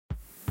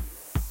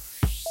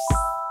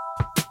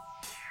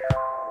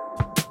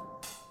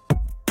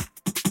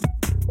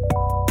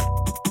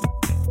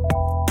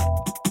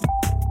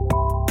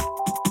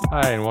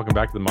Hi, and welcome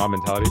back to the Mob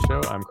Mentality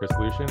Show. I'm Chris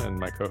Lucian, and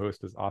my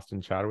co-host is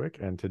Austin Chadwick.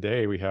 And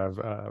today we have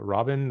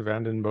Robin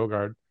Vanden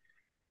Bogaard,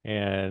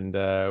 and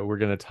we're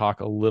going to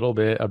talk a little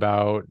bit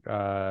about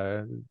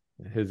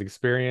his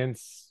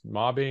experience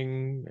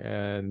mobbing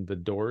and the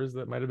doors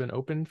that might have been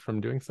opened from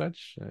doing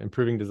such,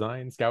 improving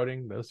design,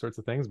 scouting, those sorts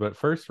of things. But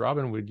first,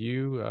 Robin, would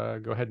you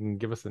go ahead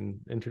and give us an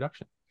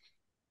introduction?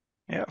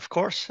 Yeah, of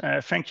course.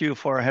 Thank you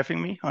for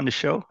having me on the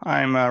show.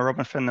 I'm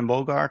Robin van den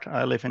Bogaard.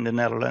 I live in the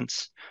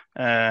Netherlands.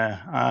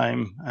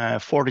 I'm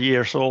 40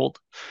 years old,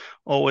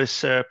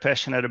 always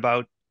passionate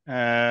about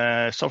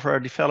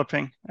software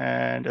developing,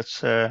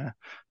 the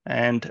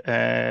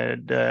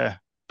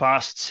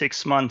past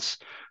 6 months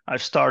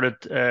I've started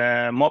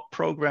mob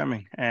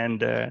programming, and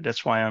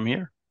that's why I'm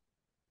here.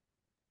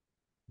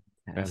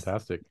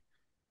 Fantastic.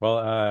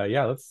 Well,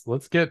 yeah,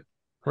 let's get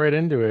right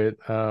into it.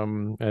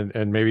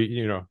 And maybe,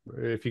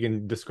 if you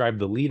can describe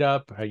the lead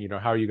up,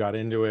 how you got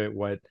into it,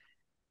 what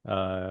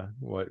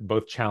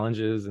both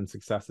challenges and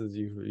successes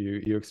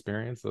you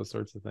experienced, those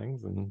sorts of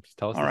things, and just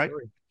tell us All the right.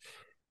 story.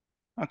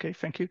 Okay,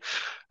 thank you.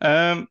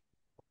 Um,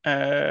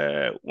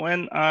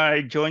 when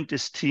I joined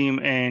this team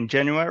in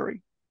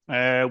January,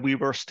 we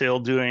were still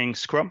doing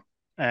Scrum,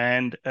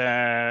 and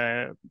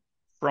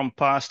from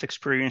past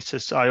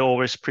experiences, I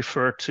always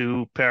prefer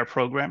to pair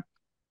program.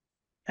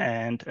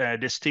 And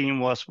this team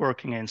was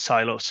working in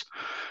silos.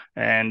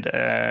 And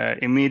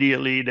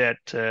immediately that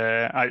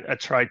I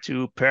tried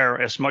to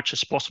pair as much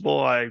as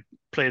possible. I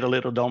played a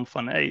little dumb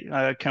fun.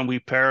 Hey, can we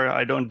pair?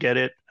 I don't get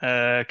it.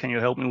 Can you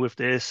help me with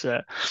this?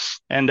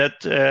 And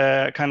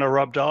that kind of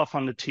rubbed off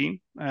on the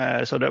team.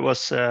 So that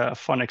was a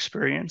fun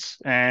experience.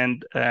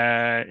 And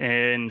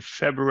in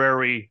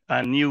February,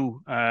 a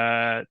new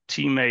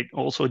teammate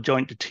also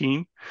joined the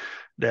team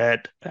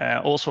that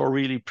also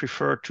really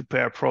preferred to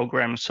pair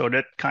program. So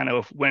that kind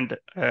of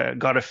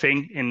got a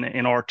thing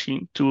in our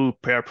team to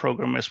pair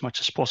program as much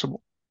as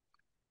possible.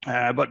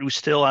 But we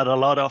still had a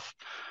lot of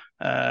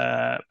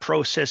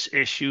process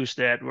issues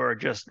that were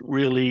just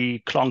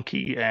really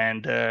clunky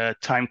and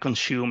time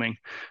consuming.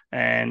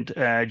 And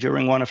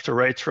during one of the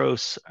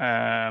retros,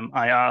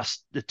 I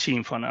asked the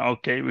team for,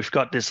 okay, we've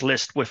got this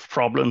list with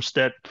problems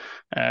that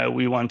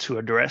we want to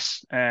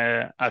address.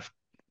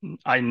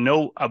 I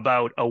know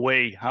about a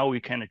way how we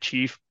can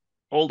achieve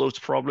all those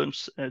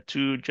problems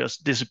to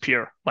just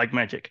disappear like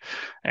magic.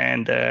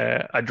 And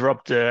I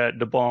dropped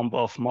the bomb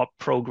of mob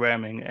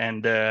programming,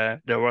 and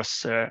there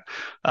was a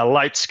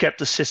light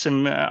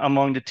skepticism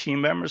among the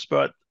team members,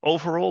 but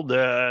overall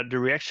the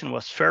reaction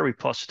was very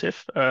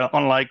positive.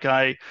 Unlike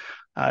I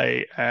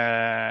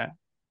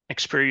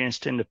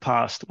experienced in the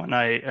past when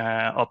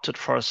I opted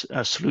for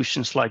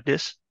solutions like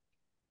this.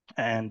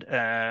 And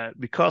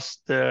because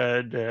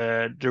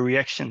the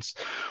reactions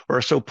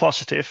were so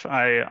positive,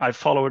 I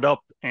followed up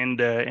in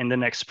the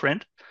next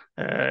sprint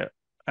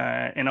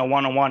in a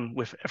one-on-one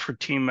with every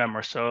team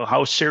member. So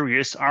how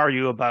serious are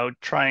you about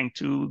trying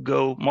to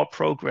go mob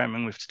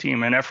programming with the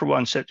team? And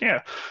everyone said,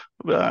 yeah,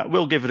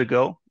 we'll give it a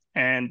go.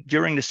 And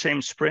during the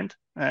same sprint,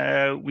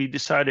 we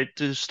decided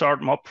to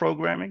start mob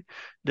programming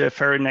the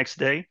very next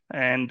day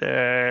and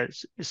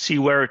see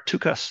where it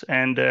took us.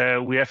 And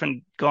we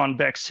haven't gone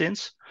back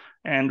since,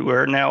 and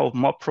we're now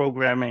mob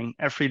programming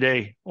every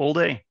day, all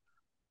day,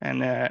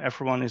 and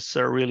everyone is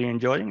really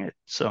enjoying it.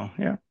 So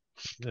yeah,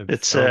 It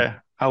it's sounds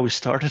how we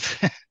started.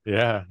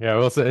 Yeah.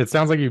 Well, so it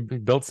sounds like you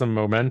built some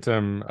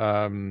momentum.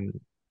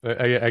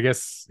 I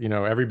guess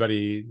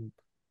everybody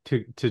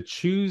to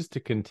choose to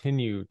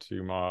continue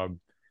to mob,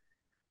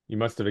 you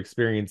must have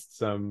experienced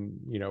some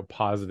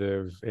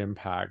positive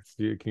impacts.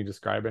 Can you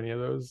describe any of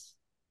those?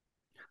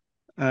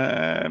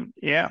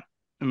 Yeah,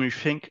 let me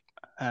think.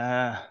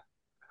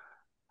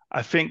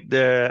 I think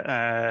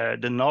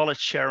the knowledge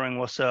sharing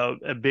was a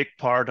big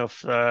part of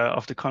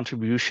the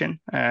contribution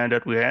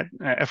that we had.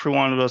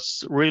 Everyone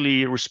was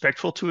really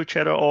respectful to each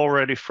other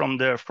already from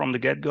the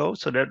get go,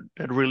 so that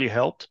really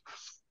helped.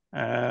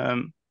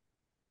 Um,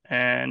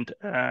 and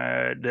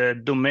the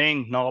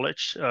domain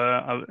knowledge.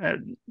 I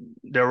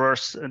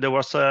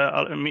was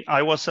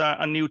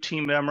a new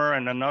team member,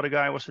 and another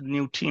guy was a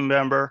new team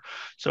member.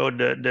 So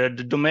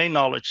the domain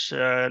knowledge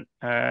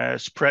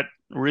spread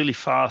really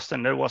fast,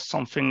 and that was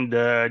something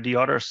the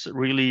others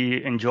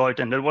really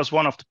enjoyed, and that was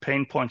one of the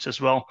pain points as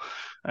well.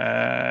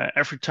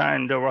 Every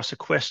time there was a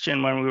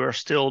question when we were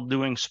still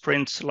doing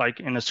sprints, like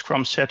in a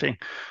Scrum setting.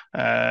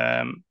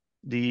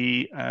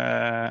 The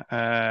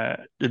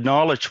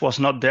knowledge was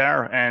not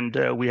there, and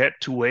we had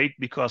to wait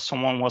because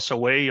someone was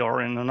away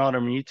or in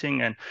another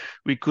meeting, and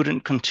we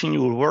couldn't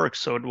continue work.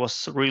 So it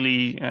was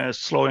really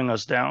slowing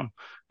us down,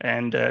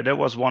 and that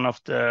was one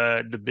of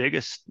the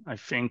biggest, I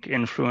think,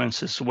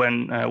 influences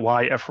when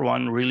why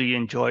everyone really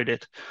enjoyed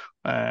it.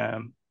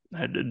 The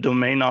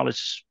domain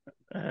knowledge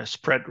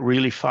spread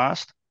really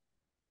fast,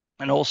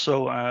 and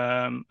also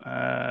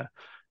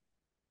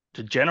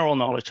the general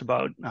knowledge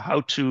about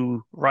how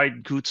to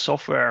write good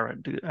software.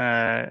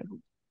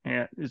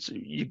 Yeah,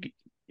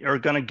 are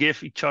going to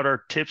give each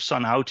other tips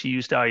on how to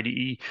use the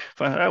IDE.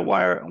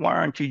 Why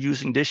aren't you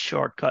using this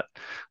shortcut?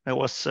 It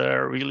was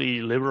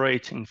really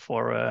liberating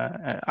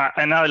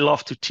and I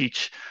love to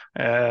teach.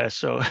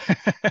 So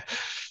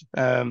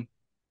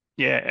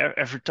yeah,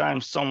 every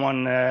time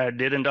someone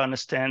didn't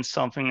understand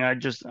something,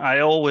 I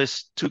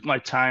always took my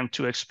time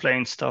to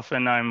explain stuff,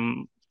 and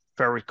I'm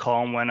very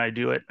calm when I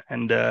do it,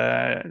 and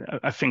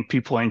I think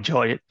people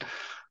enjoy it.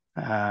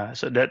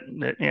 So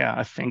yeah,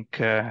 I think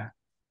there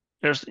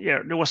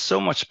was so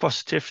much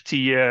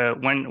positivity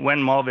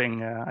when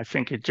mobbing. I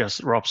think it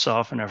just rubs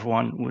off, and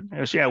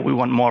yeah, we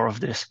want more of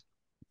this.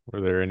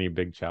 Were there any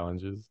big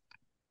challenges?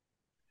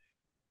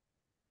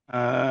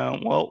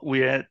 Well, we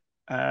had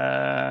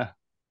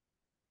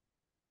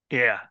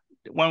yeah,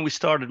 when we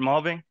started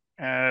mobbing,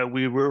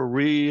 we were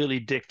really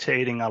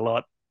dictating a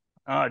lot.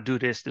 Do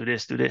this, do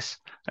this, do this.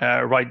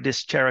 Write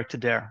this character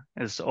there.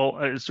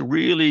 It's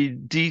really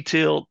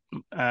detailed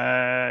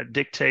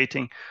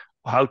dictating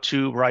how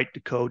to write the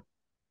code.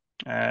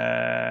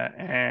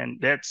 And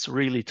that's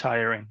really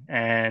tiring.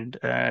 And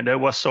that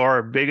was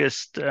our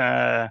biggest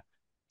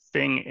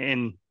thing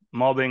in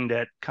mobbing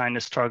that kind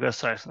of struck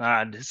us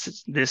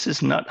as this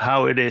is not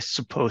how it is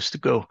supposed to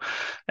go.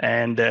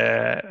 And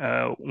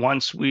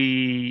once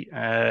we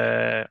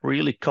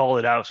really call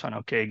it out on,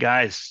 okay,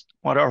 guys,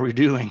 what are we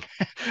doing?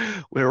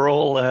 We're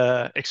all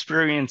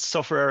experienced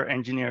software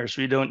engineers.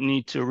 We don't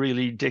need to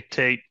really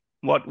dictate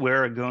what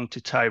we're going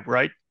to type,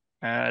 right?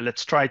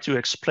 Let's try to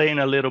explain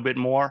a little bit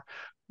more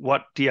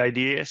what the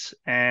idea is,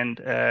 and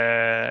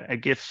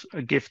give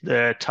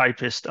the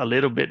typist a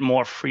little bit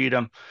more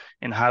freedom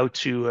in how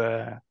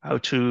to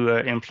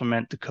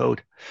implement the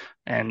code.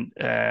 And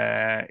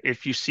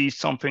if you see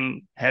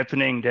something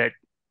happening that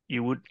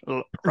you would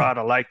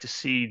rather like to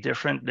see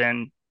different,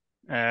 then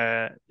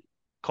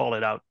call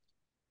it out.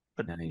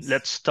 But Nice.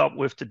 Let's stop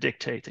with the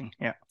dictating.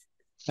 Yeah.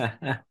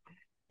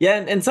 Yeah,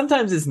 and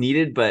sometimes it's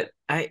needed, but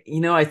I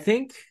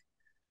think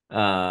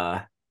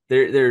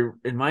they're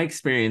in my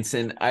experience,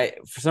 and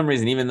for some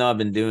reason, even though I've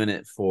been doing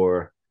it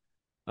for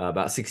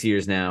about 6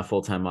 years now,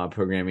 full-time mob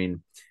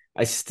programming,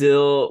 I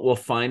still will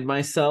find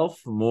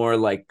myself more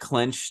like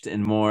clenched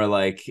and more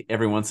like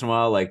every once in a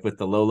while, like with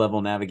the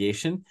low-level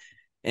navigation.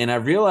 And I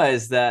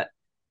realized that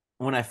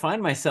when I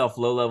find myself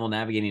low-level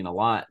navigating a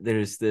lot,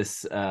 there's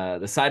this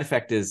the side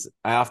effect is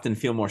I often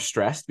feel more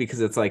stressed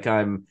because it's like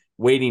I'm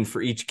waiting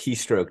for each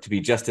keystroke to be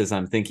just as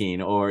I'm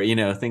thinking, or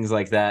things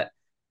like that.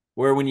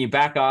 Where when you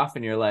back off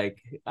and you're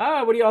like,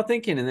 what are y'all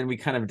thinking? And then we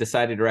kind of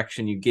decide a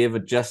direction, you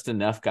give just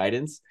enough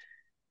guidance.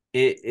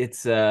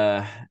 It's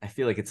I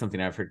feel like it's something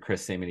I've heard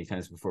Chris say many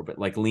times before, but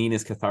like lean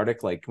is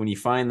cathartic. Like when you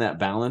find that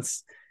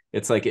balance,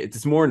 it's like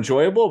it's more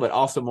enjoyable, but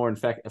also more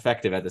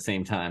effective at the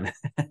same time.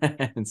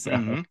 And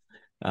so,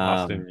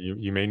 Austin,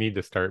 you may need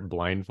to start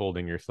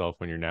blindfolding yourself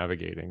when you're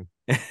navigating.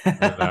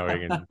 That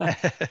way you can...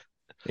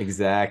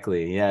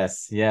 Exactly.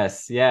 Yes.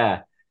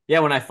 Yeah.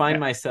 When I find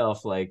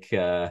myself like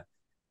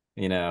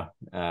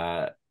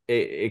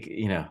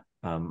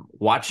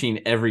watching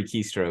every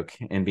keystroke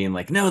and being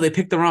like, no, they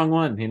picked the wrong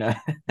one, there's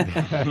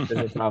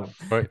a problem.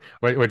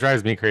 What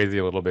drives me crazy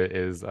a little bit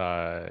is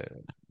the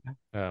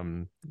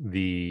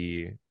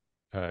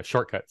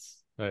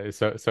shortcuts.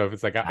 So if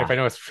it's like if I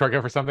know a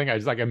shortcut for something, I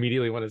just like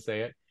immediately want to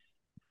say it,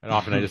 and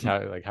often I just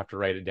have to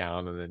write it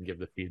down and then give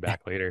the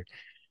feedback later.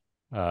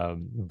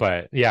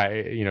 But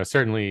yeah,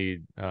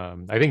 certainly,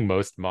 I think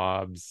most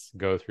mobs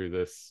go through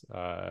this.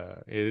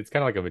 It's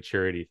kind of like a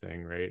maturity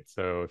thing, right?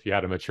 So if you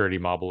had a maturity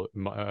model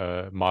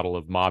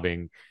of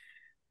mobbing,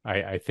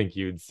 I think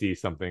you'd see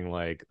something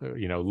like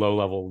low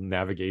level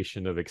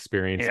navigation of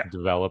experienced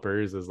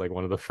developers as like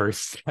one of the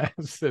first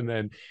steps,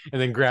 and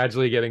then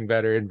gradually getting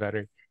better and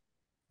better.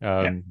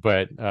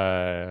 But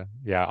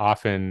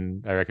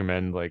often I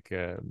recommend like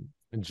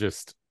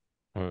just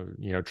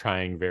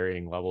trying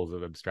varying levels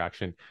of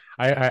abstraction.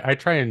 I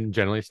try and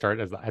generally start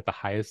at the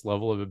highest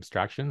level of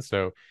abstraction.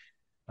 So,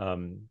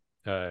 give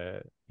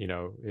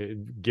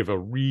a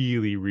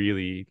really,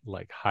 really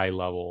like high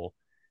level,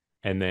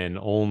 and then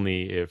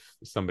only if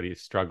somebody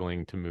is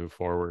struggling to move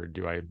forward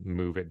do I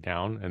move it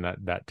down, and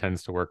that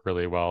tends to work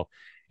really well.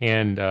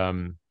 And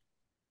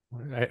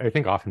I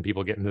think often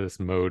people get into this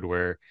mode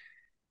where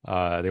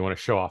they want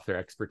to show off their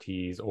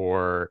expertise,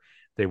 or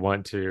they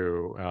want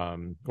to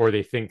or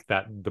they think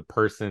that the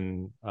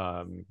person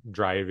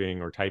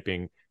driving or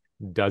typing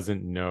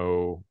doesn't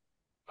know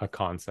a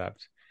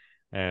concept.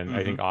 And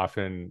I think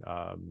often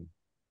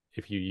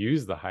if you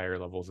use the higher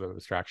levels of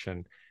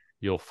abstraction,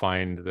 you'll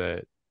find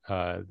that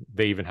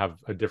they even have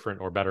a different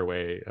or better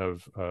way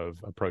of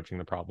approaching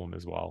the problem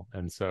as well.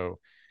 And so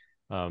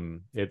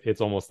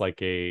it's almost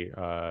like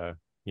a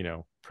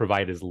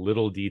provide as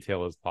little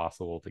detail as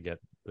possible to get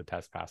the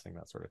test passing,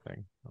 that sort of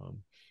thing.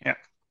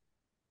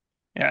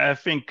 Yeah, I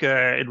think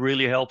it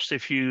really helps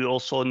if you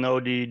also know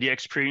the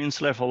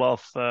experience level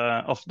of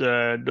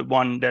the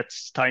one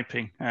that's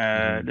typing.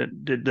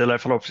 The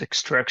level of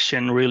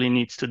extraction really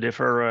needs to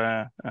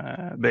differ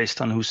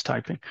based on who's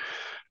typing.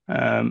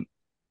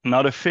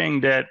 Another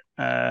thing that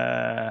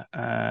that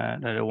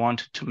I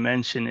wanted to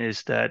mention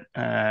is that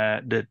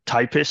the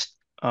typist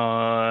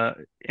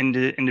in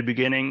the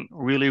beginning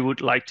really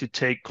would like to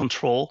take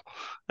control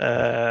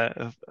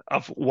of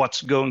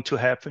what's going to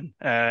happen.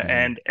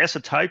 And as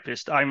a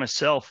typist, I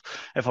myself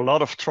have a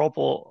lot of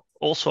trouble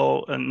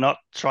also not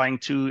trying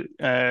to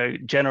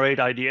generate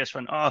ideas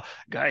when, oh,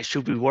 guys,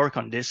 should we work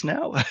on this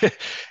now?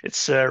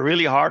 It's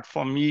really hard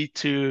for me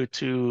to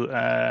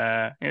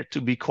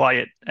be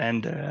quiet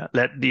and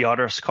let the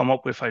others come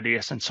up with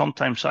ideas. And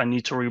sometimes I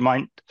need to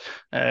remind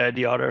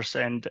the others,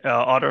 and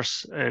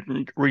others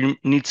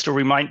needs to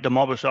remind the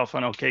mob as well.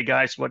 And okay,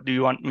 guys, what do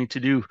you want me to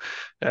do?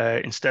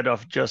 Instead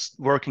of just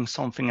working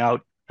something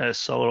out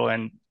solo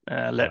and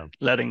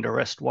letting the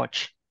rest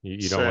watch.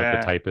 You don't want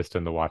the typist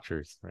and the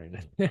watchers, right?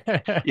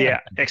 Yeah,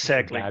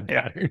 exactly. Bad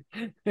yeah, pattern.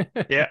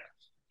 yeah,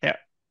 yeah.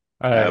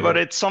 But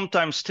it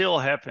sometimes still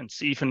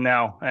happens even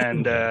now,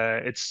 and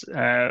it's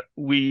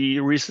we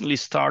recently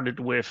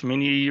started with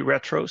mini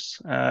retros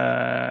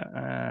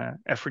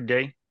every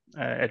day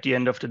at the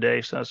end of the day.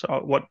 So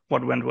what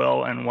went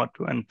well and what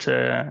went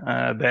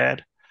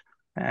bad,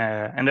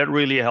 and that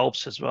really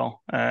helps as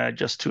well.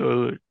 Just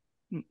to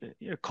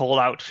call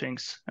out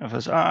things. If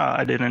it's,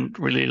 I didn't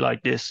really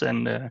like this,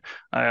 and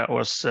I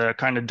was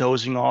kind of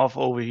dozing off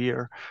over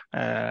here,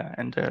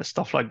 and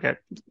stuff like that.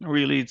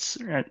 Really, it's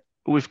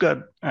we've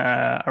got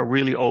a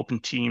really open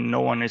team. No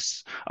one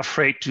is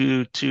afraid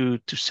to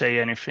say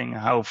anything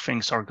how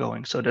things are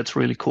going. So that's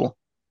really cool.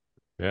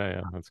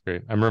 Yeah, that's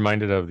great. I'm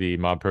reminded of the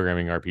mob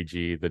programming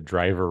RPG, the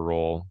driver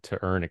role to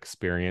earn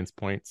experience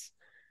points.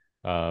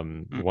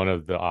 One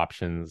of the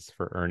options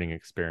for earning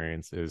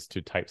experience is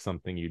to type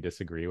something you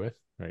disagree with,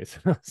 right?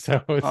 So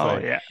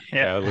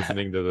it's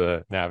listening to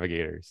the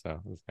navigator. So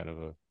it's kind of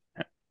a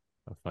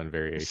fun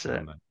variation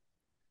on that.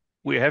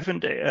 We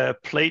haven't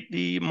played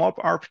the mob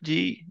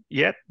RPG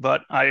yet,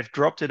 but I've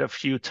dropped it a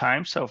few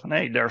times. So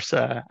hey, there's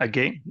a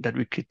game that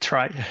we could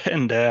try,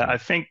 and I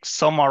think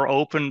some are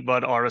open,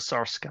 but others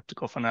are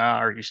skeptical. For now,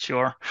 are you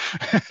sure?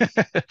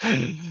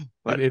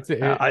 But it's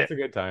a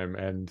good time,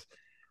 and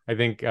I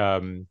think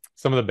some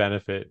of the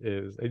benefit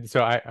is,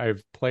 so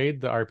I've played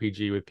the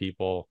RPG with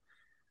people,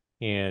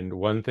 and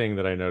one thing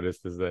that I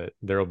noticed is that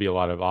there will be a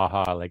lot of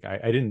aha, like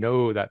I didn't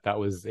know that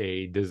was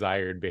a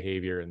desired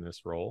behavior in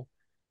this role.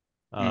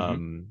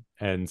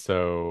 And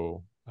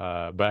so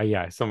but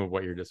yeah, some of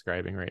what you're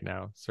describing right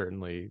now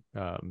certainly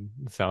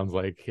sounds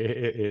like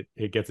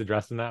it gets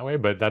addressed in that way,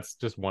 but that's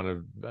just one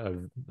of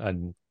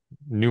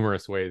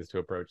numerous ways to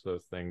approach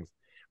those things.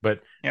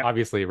 But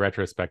obviously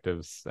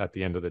retrospectives at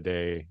the end of the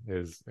day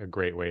is a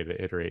great way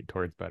to iterate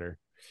towards better.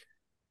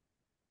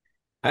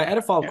 I had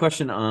a follow-up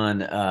question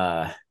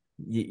on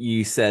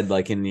you said,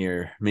 like, in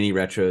your mini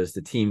retros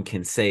the team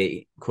can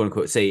say, quote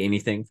unquote, say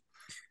anything,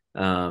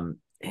 and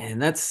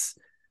that's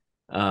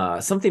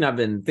something I've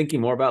been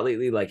thinking more about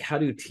lately. Like, how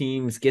do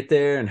teams get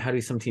there and how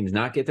do some teams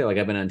not get there? Like,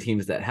 I've been on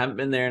teams that haven't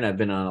been there, and I've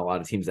been on a lot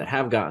of teams that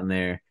have gotten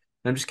there.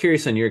 And I'm just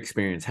curious on your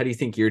experience. How do you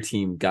think your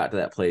team got to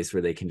that place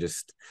where they can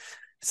just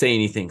say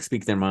anything,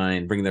 speak their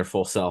mind, bring their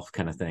full self,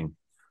 kind of thing?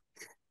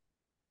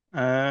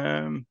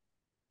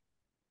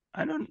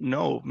 I don't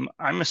know.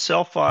 I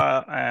myself,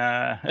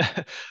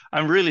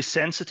 I'm really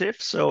sensitive.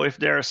 So if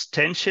there's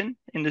tension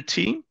in the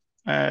team,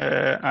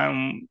 I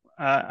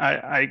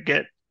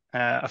get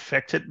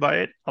affected by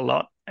it a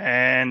lot,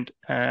 and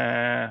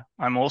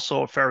I'm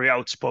also very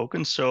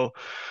outspoken. So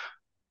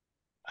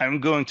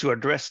I'm going to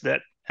address that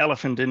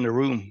elephant in the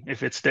room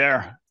if it's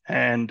there.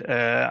 And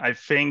I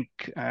think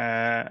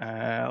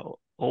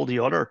all the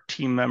other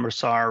team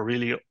members are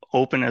really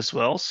open as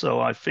well.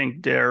 So I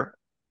think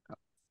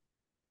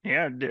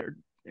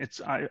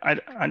it's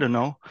I don't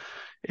know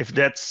if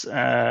that's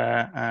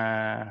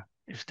the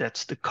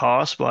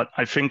cause, but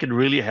I think it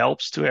really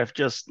helps to have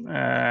just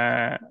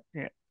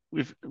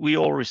we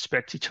all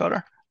respect each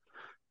other,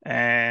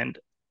 and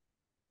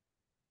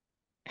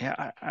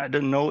I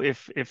don't know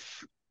if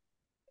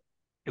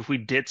we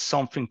did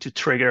something to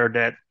trigger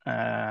that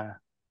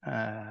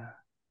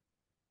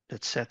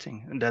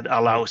setting that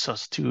allows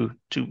us to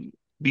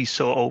be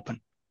so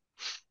open.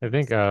 I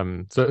think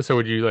so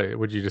would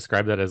you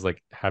describe that as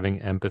like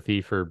having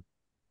empathy for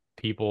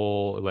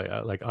people,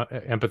 like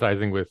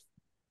empathizing with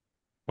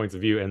points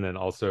of view, and then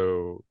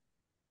also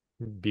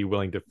be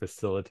willing to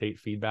facilitate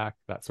feedback,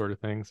 that sort of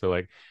thing? So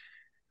like,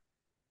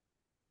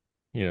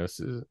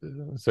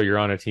 so you're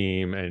on a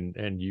team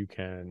and you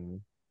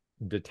can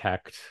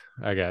detect,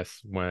 I guess,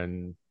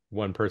 when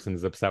one person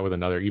is upset with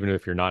another, even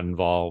if you're not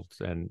involved,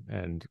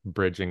 and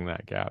bridging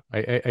that gap.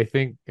 I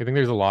think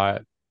there's a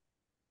lot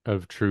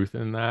of truth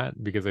in that,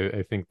 because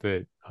I think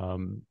that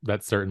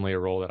that's certainly a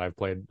role that I've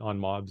played on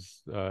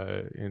mobs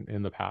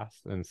in the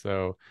past. And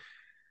so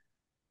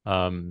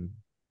I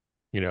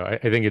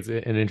think it's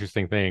an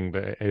interesting thing,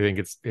 but I think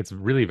it's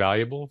really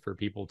valuable for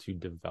people to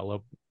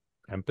develop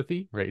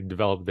empathy, right?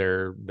 Develop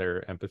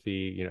their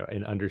empathy,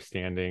 in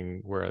understanding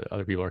where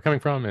other people are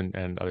coming from,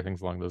 and other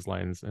things along those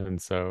lines.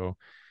 And so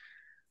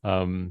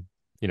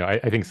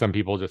I think some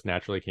people just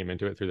naturally came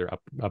into it through their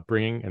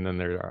upbringing, and then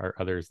there are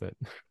others that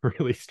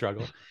really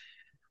struggle.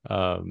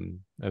 And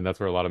that's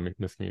where a lot of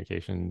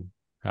miscommunication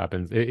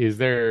happens. Is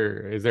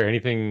there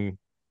anything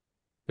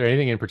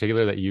in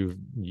particular that you've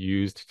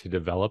used to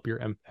develop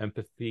your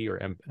empathy or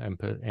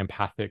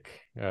empathic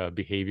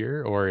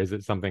behavior, or is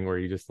it something where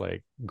you just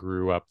like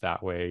grew up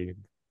that way,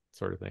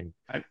 sort of thing?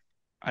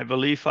 I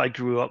believe I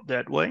grew up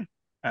that way.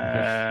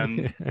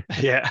 Okay.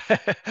 Yeah, I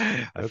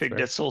That's think fair.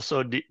 that's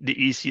also the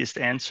easiest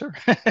answer.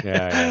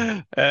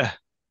 Yeah,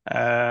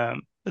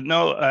 But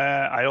no,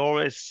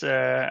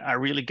 I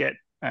really get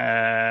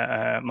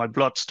my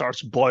blood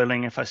starts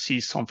boiling if I see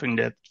something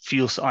that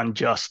feels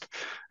unjust,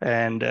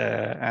 and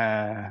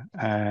I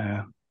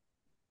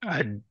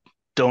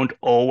don't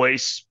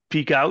always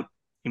speak out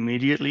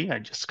immediately. I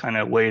just kind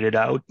of wait it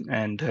out,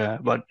 and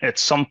but at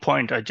some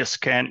point I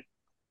just can't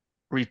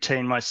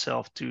retain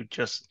myself to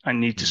just I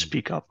need to yeah.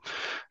 speak up.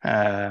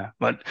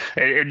 But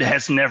it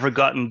has never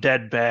gotten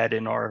that bad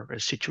in our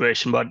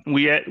situation. But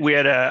we had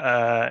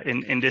a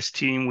in this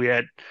team we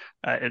had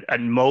at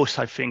most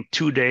I think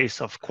 2 days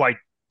of quite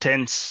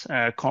tense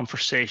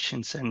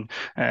conversations and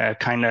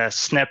kind of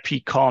snappy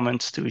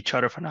comments to each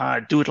other from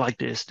do it like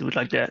this, do it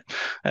like that,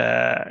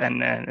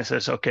 and then it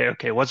says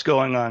okay, what's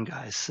going on,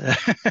 guys?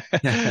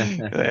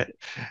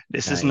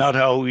 This is Nice. not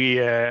how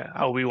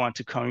we want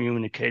to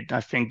communicate.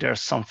 I think there's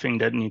something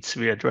that needs to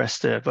be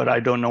addressed, but I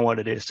don't know what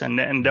it is.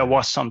 And there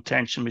was some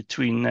tension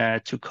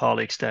between two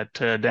colleagues that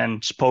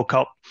then spoke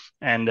up,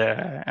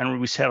 and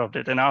we settled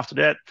it. And after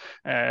that,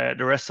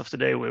 the rest of the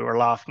day we were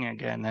laughing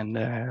again,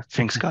 and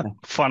things got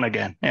fun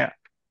again. Yeah.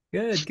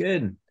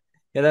 Good.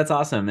 Yeah, that's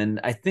awesome. And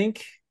I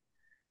think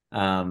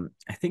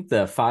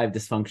the five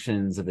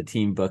dysfunctions of a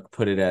team book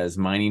put it as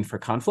mining for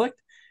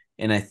conflict.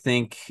 And I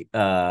think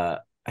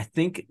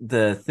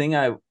the thing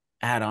I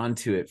add on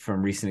to it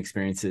from recent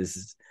experiences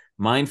is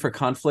mine for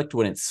conflict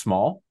when it's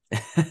small.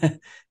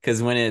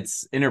 Because when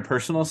it's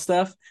interpersonal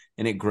stuff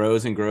and it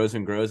grows and grows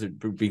and grows, it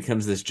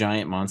becomes this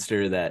giant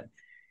monster that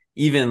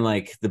even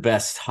like the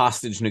best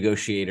hostage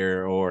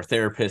negotiator or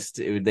therapist,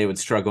 they would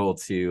struggle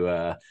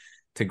to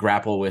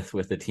grapple with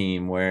the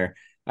team. Where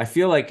I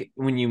feel like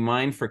when you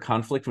mine for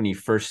conflict, when you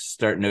first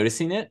start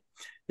noticing it,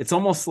 it's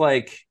almost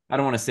like, I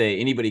don't want to say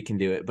anybody can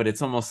do it, but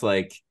it's almost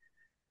like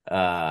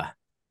uh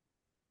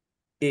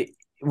it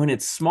when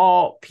it's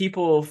small,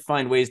 people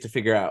find ways to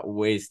figure out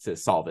ways to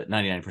solve it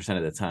 99%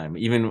 of the time.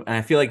 Even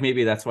I feel like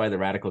maybe that's why the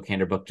Radical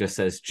Candor book just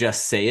says,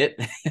 just say it.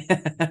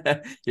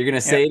 You're going to Yeah.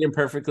 say it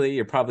imperfectly.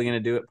 You're probably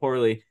going to do it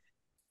poorly.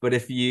 But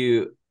if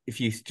you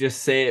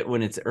just say it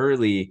when it's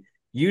early,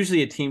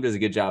 usually a team does a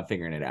good job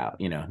figuring it out,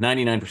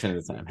 99%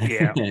 of the time.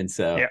 Yeah. and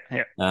so,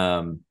 Yeah.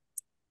 um,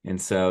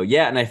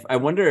 yeah, and I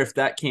wonder if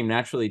that came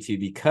naturally to you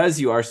because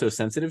you are so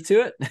sensitive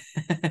to it.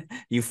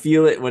 You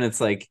feel it when it's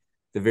like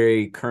the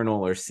very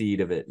kernel or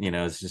seed of it,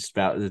 it's just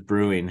about it's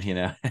brewing,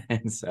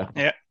 and so,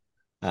 Yeah.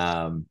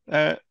 um,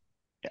 Yeah.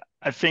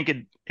 I think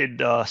it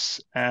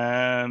does.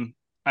 And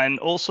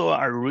also,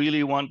 I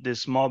really want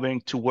this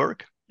mobbing to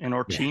work in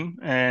our yeah, team,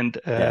 and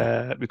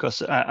yeah,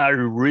 because I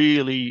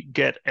really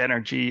get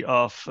energy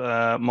of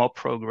mob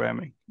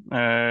programming.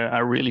 I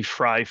really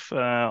thrive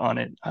on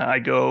it. I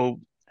go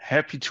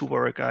happy to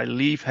work. I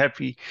leave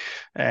happy,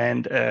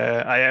 and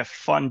I have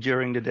fun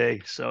during the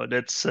day. So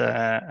that's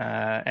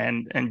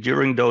and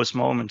during those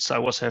moments, I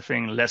was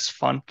having less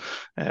fun.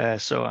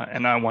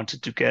 And I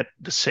wanted to get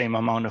the same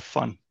amount of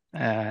fun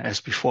as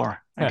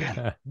before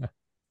again.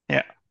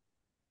 Yeah.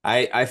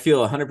 I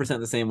feel 100%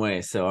 the same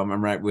way. So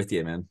I'm right with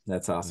you, man.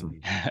 That's awesome.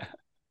 Yeah.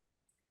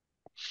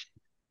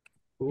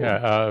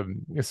 Cool.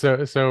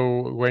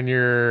 So when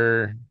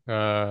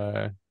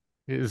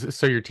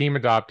so your team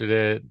adopted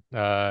it,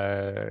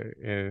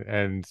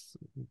 and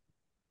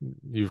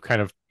you've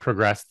kind of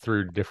progressed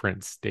through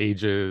different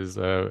stages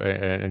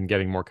and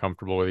getting more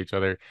comfortable with each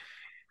other.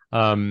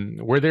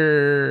 Were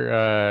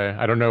there,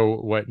 I don't know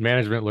what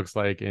management looks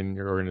like in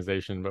your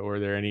organization, but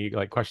were there any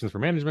like questions for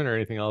management or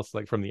anything else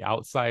like from the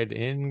outside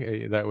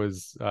in that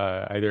was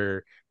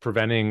either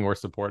preventing or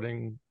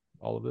supporting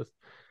all of this?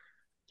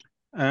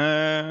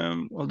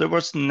 Well, there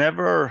was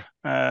never,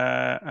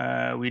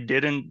 we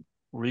didn't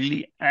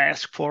really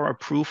ask for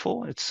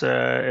approval. It's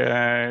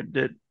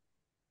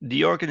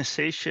the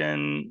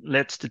organization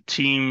lets the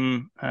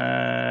team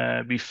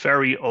be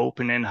very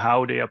open in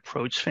how they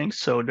approach things.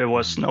 So there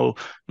was Mhm.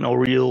 no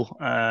real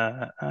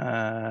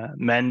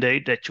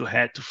mandate that you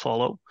had to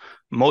follow.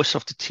 Most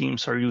of the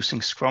teams are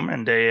using Scrum,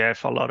 and they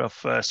have a lot of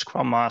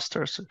Scrum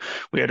masters.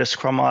 We had a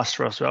Scrum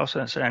master as well,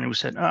 and we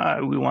said,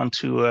 we want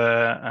to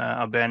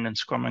abandon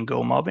Scrum and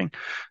go mobbing.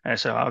 And I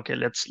said, okay,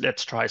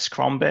 let's try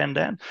Scrum Ban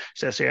then. He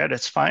says, yeah,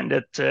 that's fine.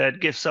 That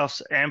gives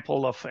us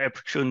ample of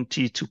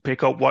opportunity to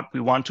pick up what we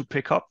want to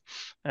pick up.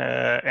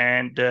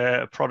 And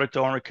product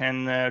owner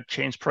can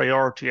change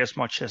priority as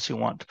much as you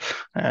want.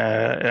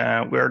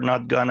 We're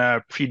not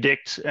gonna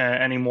predict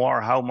anymore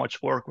how much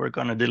work we're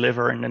gonna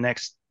deliver in the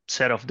next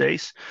set of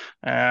days.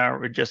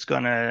 We're just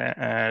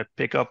gonna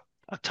pick up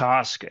a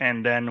task,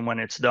 and then when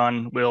it's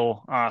done,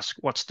 we'll ask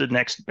what's the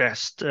next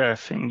best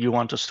thing you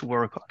want us to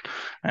work on,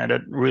 and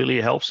that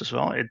really helps as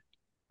well.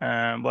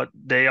 But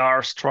they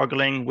are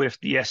struggling with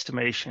the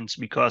estimations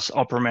because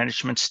upper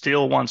management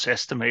still wants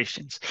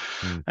estimations.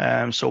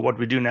 So what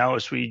we do now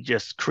is we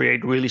just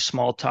create really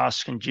small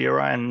tasks in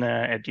Jira, and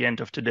at the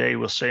end of the day,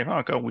 we'll say,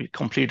 okay, we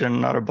completed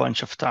another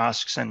bunch of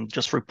tasks, and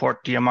just report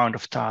the amount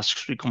of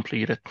tasks we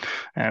completed,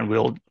 and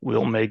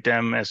we'll make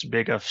them as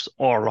big as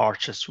or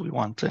large as we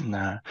want,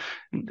 and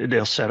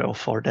they'll settle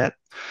for that.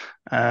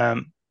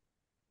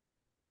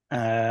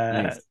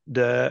 Nice.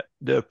 The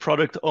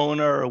product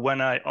owner,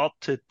 when I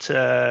opted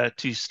to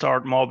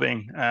start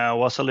mobbing,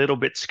 was a little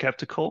bit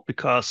skeptical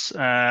because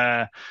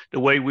the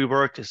way we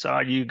work is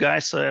you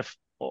guys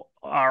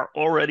are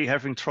already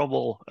having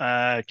trouble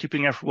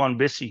keeping everyone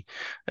busy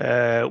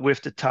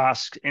with the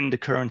task in the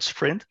current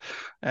sprint.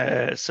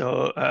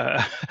 So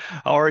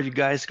how are you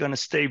guys going to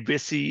stay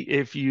busy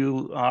if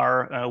you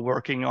are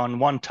working on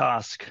one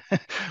task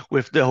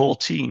with the whole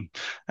team?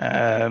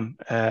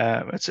 That's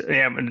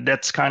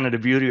kind of the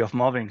beauty of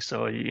mobbing.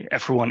 So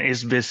everyone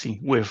is busy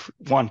with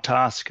one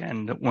task,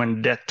 and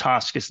when that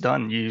task is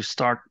done, you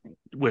start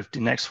with the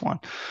next one.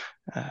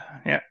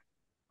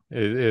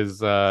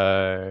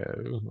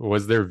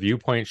 Was their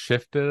viewpoint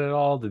shifted at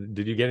all?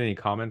 Did you get any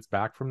comments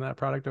back from that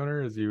product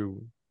owner as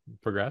you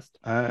progressed?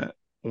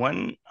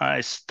 When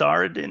I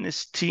started in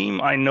this team,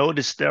 I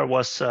noticed there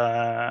was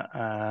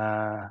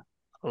a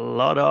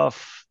lot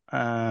of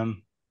there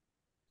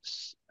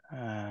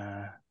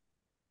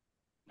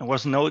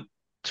was no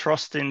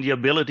trust in the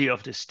ability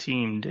of this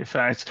team. They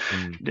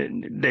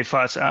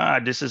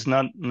thought this is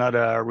not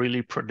a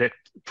really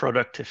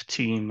productive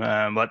team,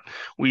 but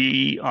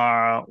we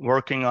are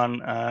working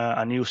on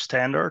a new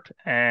standard,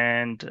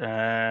 and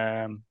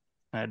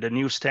the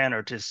new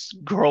standard is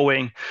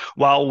growing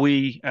while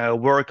we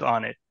work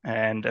on it,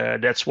 and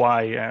that's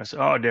why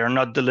they're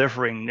not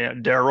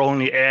delivering. They're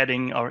only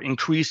adding or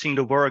increasing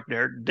the work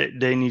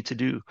they need to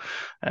do.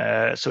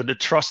 So the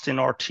trust in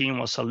our team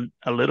was a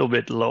little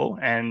bit low,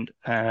 and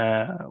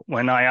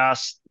when I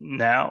asked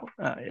now,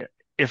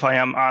 if I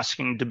am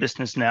asking the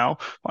business now,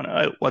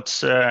 I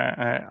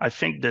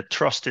think the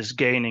trust is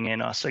gaining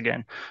in us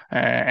again,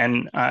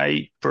 and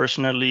I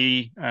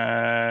personally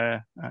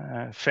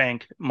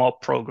thank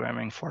mob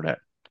programming for that.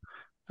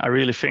 I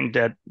really think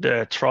that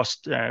the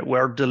trust,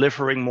 we're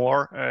delivering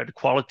more, the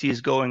quality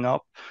is going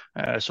up,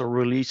 so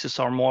releases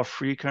are more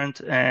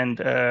frequent, and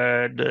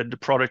the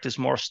product is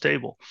more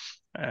stable.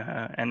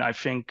 And I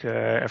think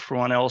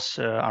everyone else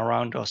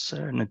around us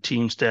in the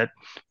teams that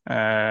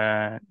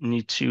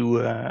need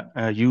to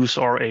use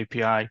our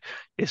API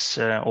is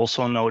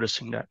also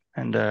noticing that,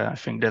 and I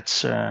think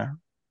that's I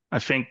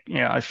think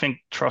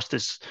trust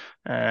is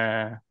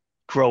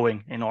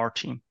growing in our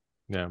team.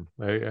 Yeah,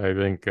 I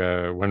think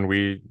when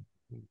we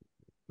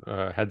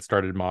had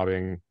started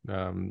mobbing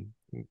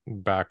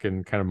back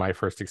in kind of my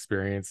first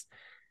experience,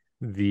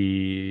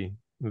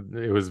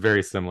 it was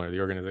very similar. The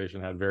organization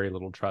had very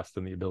little trust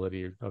in the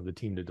ability of the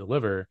team to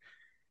deliver,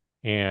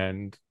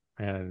 and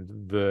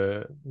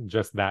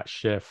just that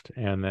shift,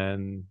 and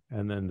then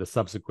the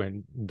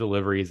subsequent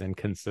deliveries and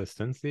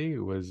consistency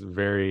was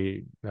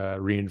very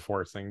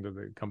reinforcing to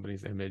the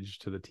company's image,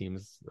 to the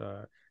team's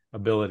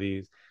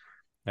abilities,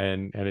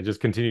 and it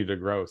just continued to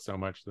grow so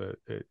much that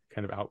it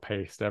kind of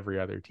outpaced every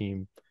other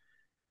team.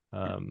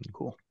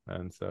 Cool.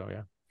 And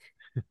so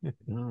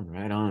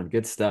right on.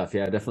 Good stuff.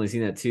 Yeah, I definitely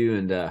seen that too.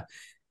 And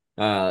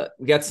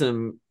we got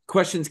some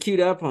questions queued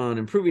up on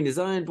improving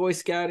design, Boy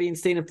Scouting,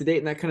 staying up to date,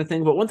 and that kind of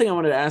thing. But one thing I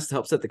wanted to ask to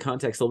help set the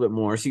context a little bit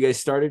more. So you guys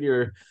started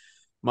your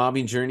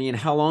mobbing journey, and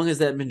how long has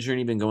that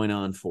journey been going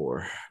on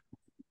for?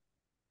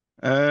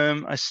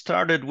 I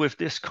started with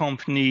this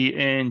company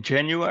in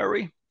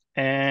January,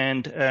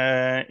 and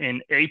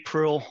in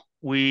April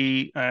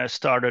we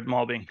started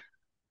mobbing.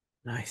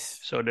 Nice.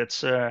 So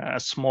that's a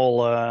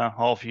small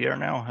half year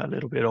now, a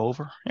little bit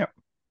over. Yeah.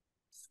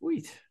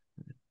 Sweet.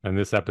 And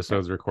this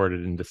episode's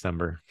recorded in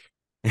December.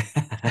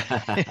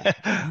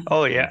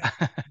 Oh yeah.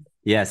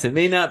 Yes, it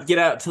may not get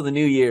out till the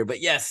new year,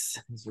 but yes,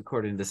 it's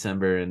recorded in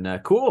December.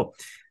 And cool.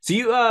 So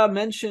you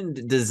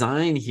mentioned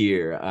design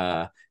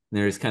here.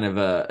 There's kind of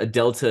a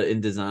delta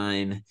in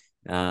design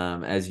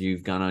as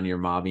you've gone on your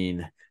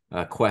mobbing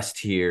quest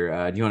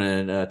here. Do you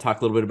want to talk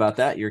a little bit about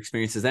that, your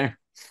experiences there?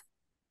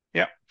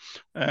 Yeah.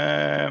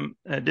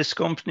 This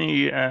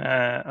company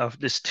of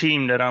this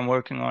team that I'm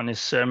working on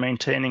is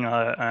maintaining,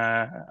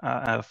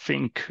 I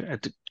think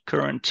at the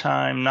current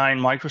time, 9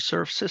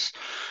 microservices,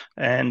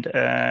 and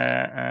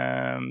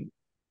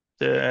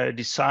the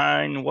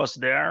design was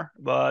there,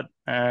 but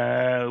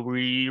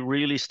we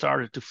really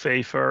started to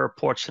favor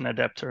ports and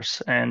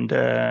adapters, and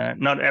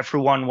not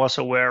everyone was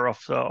aware of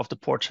the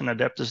ports and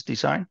adapters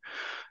design,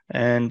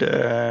 and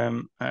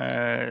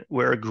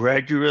we're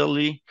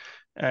gradually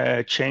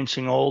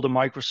changing all the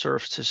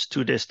microservices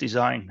to this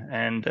design.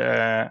 And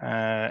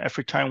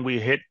every time we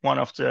hit one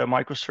of the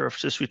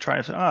microservices, we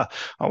try to,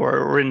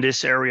 we're in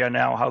this area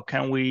now. How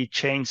can we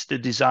change the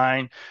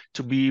design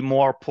to be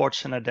more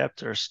ports and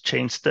adapters,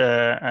 change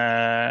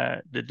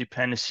the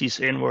dependencies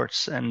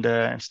inwards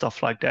and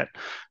stuff like that.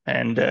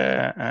 And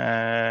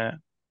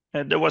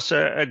there was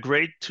a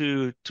great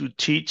to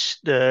teach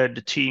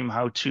the team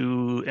how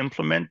to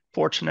implement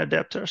ports and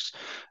adapters,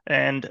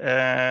 and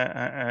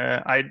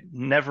I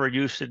never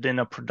used it in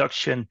a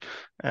production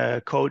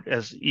code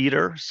as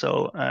either.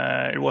 So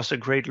it was a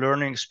great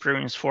learning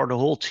experience for the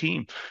whole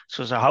team.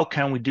 So how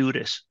can we do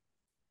this?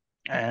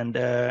 And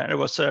it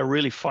was a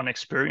really fun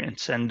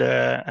experience. And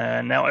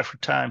now every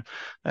time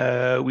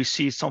we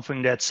see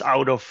something that's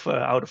out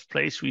of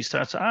place, we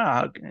start,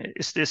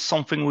 is this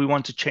something we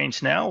want to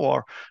change now,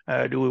 or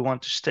do we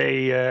want to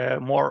stay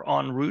more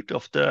en route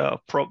of the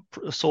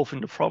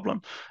solving the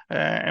problem?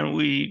 And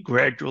we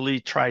gradually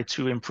try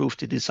to improve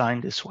the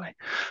design this way.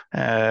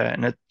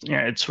 And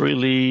it's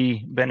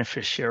really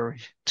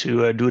beneficiary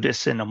to do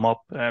this in a mob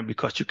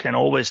because you can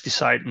always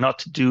decide not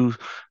to do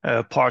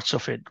parts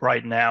of it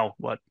right now,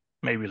 but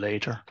maybe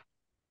later.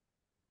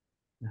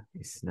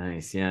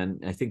 Nice. Yeah,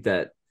 and I think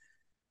that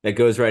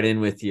goes right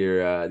in with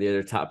your the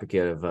other topic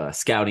of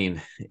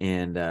scouting.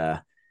 And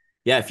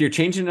yeah, if you're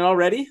changing it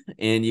already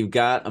and you've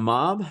got a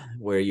mob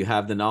where you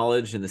have the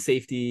knowledge and the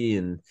safety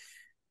and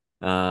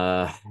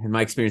in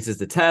my experience is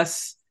the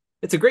tests,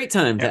 it's a great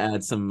time to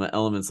add some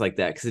elements like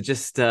that, because it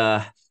just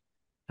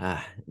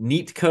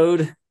neat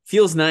code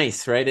feels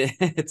nice, right?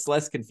 It's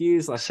less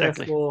confused, less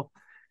stressful,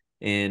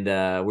 and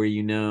where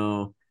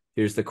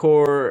here's the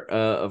core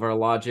of our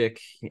logic,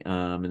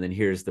 and then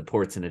here's the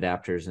ports and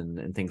adapters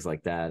and things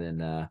like that.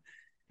 And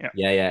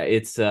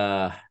it's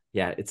a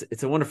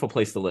wonderful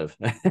place to live.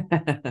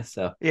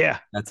 So yeah,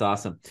 that's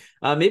awesome.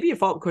 Maybe a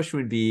follow-up question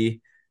would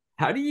be,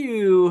 how do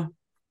you?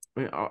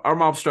 Our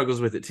mob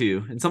struggles with it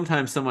too, and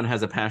sometimes someone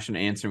has a passionate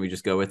answer and we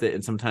just go with it,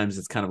 and sometimes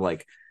it's kind of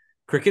like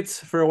crickets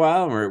for a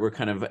while, and we're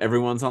kind of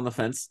everyone's on the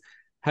fence.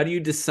 How do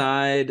you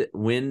decide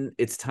when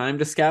it's time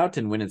to scout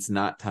and when it's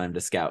not time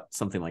to scout?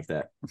 Something like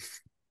that.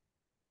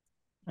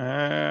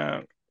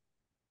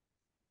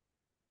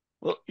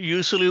 Well,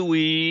 usually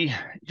we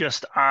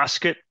just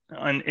ask it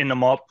in the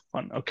mob.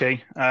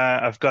 Okay,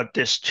 I've got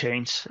this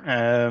change.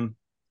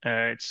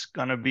 It's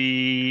gonna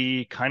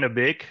be kind of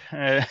big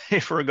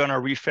if we're gonna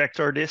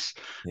refactor this.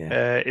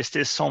 Is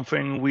this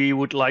something we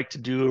would like to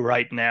do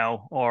right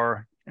now,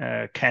 or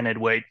can it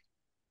wait?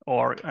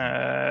 Or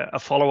a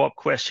follow-up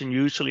question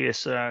usually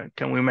is,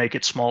 can we make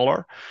it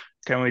smaller?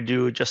 Can we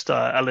do just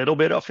a little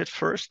bit of it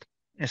first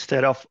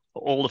instead of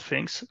all the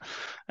things?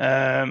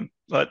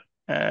 But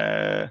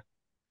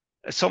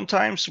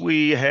sometimes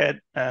we had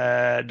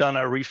done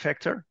a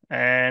refactor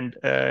and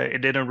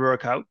it didn't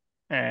work out,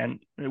 and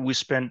we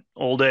spent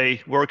all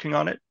day working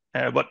on it.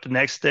 But the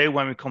next day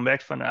when we come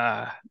back from,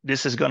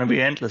 this is going to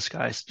be endless,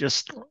 guys.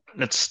 Just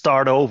let's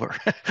start over.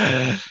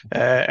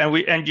 And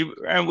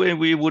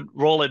we would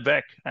roll it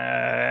back.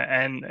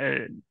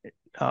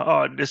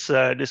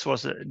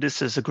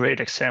 This is a great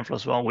example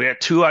as well. We had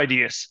two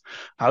ideas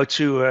how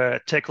to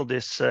tackle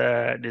this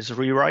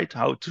rewrite,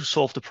 how to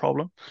solve the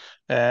problem.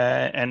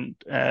 And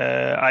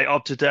I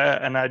opted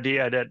an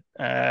idea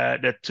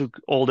that took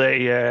all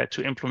day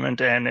to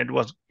implement, and it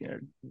was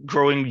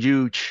growing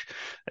huge.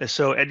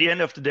 So at the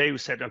end of the day, we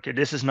said, okay,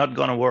 this is not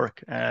going to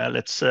work.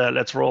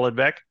 Let's roll it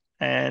back.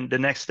 And the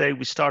next day,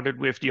 we started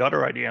with the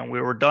other idea, and we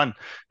were done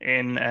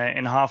in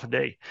half a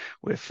day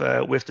with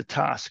the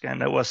task,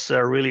 and that was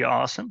really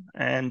awesome.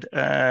 And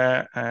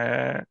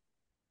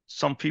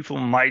some people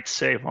might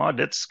say, well,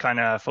 that's kind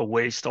of a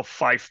waste of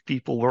 5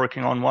 people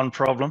working on one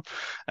problem.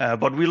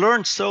 But we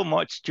learned so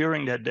much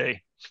during that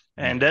day.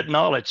 And that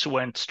knowledge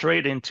went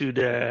straight into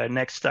the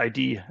next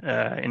idea,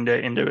 in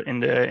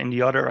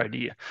the other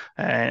idea,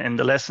 and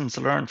the lessons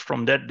learned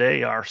from that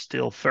day are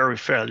still very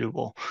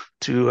valuable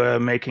to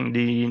making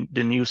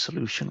the new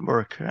solution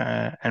work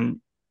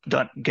and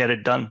get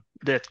it done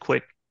that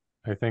quick.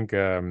 I think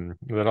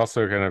that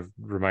also kind of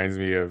reminds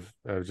me of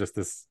just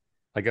this.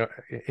 Like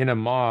in a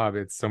mob,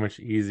 it's so much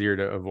easier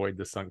to avoid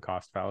the sunk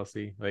cost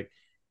fallacy. Like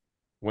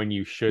when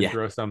you should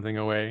throw something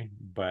away,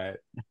 but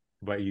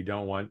you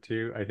don't want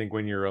to. I think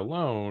when you're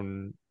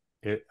alone,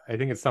 I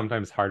think it's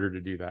sometimes harder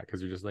to do that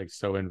because you're just like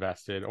so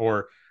invested,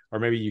 or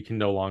maybe you can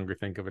no longer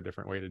think of a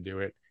different way to do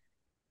it.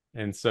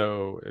 And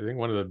so I think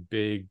one of the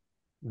big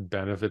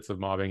benefits of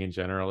mobbing in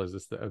general is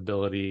just the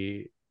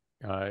ability,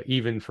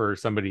 even for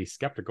somebody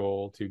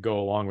skeptical, to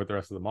go along with the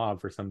rest of the mob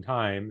for some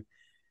time,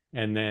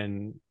 and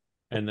then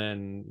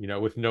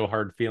with no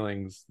hard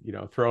feelings,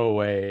 throw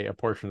away a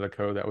portion of the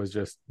code that was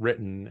just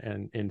written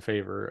and in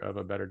favor of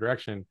a better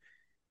direction.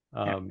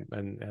 And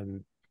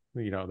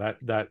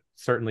that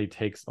certainly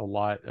takes a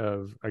lot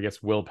of, I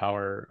guess,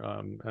 willpower.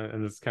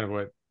 And that's kind of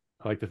what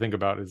I like to think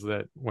about, is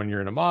that when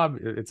you're in a mob,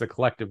 it's a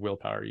collective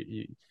willpower.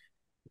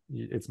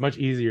 it's much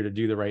easier to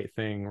do the right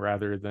thing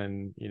rather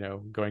than, you know,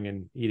 going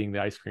and eating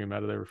the ice cream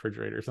out of the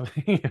refrigerator or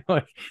something,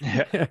 like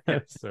Yeah, yeah.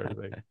 sort of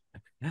thing.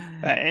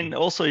 And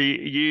also,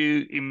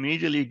 you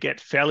immediately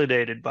get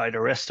validated by the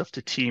rest of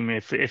the team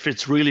if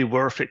it's really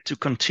worth it to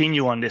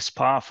continue on this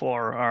path,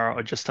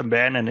 or just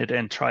abandon it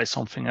and try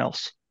something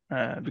else.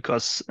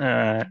 Because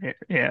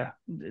yeah,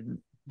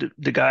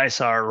 the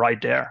guys are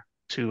right there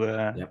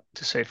to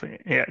say,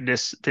 yeah,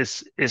 this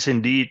is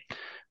indeed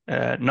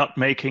not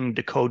making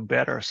the code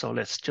better, so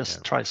let's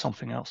just try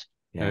something else.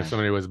 And if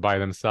somebody was by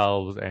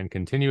themselves and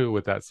continue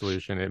with that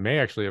solution, it may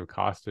actually have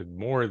costed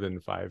more than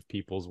 5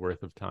 people's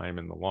worth of time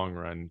in the long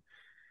run.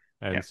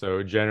 And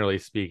so generally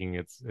speaking,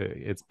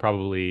 it's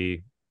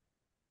probably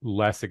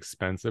less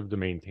expensive to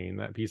maintain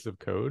that piece of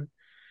code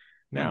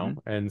now.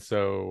 And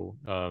so,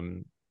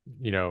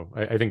 you know,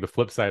 I think the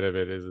flip side of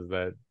it is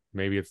that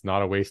maybe it's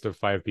not a waste of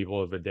 5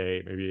 people of a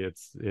day. Maybe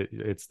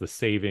it's the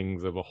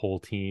savings of a whole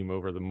team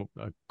over the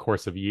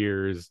course of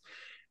years,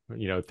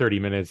 you know, 30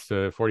 minutes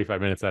to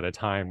 45 minutes at a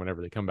time whenever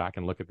they come back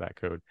and look at that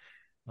code.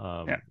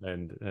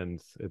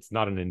 And it's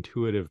not an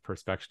intuitive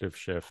perspective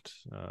shift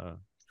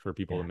for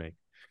people to make.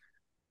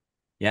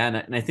 Yeah,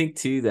 and I think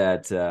too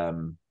that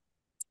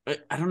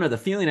I don't know, the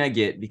feeling I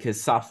get,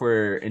 because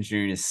software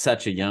engineering is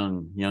such a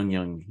young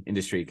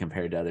industry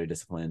compared to other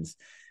disciplines,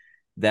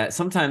 that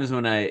sometimes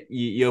when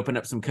you open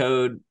up some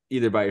code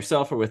either by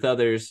yourself or with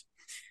others,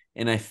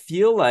 and I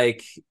feel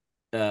like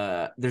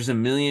there's a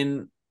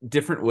million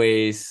different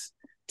ways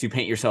to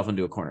paint yourself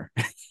into a corner.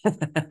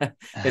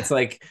 It's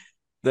like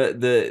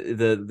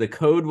the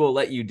code will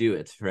let you do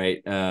it,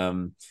 right?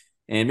 And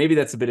maybe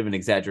that's a bit of an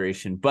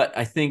exaggeration, but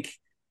I think,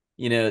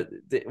 you know,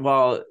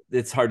 while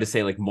it's hard to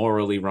say like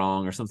morally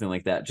wrong or something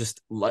like that,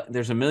 just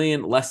there's a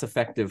million less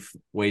effective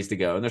ways to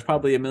go, and there's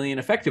probably a million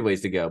effective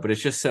ways to go, but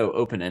it's just so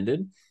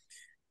open-ended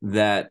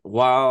that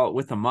while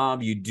with a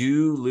mob you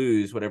do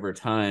lose whatever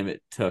time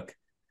it took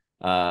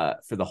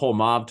for the whole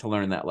mob to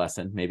learn that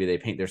lesson. Maybe they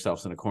paint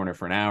themselves in a corner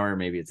for an hour,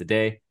 maybe it's a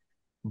day,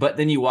 but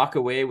then you walk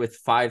away with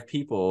 5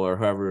 people or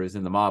whoever is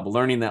in the mob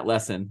learning that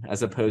lesson,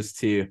 as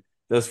opposed to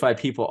those 5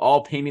 people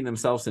all painting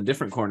themselves in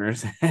different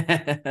corners,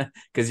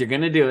 because you're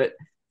going to do it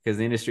because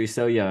the industry is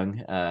so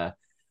young,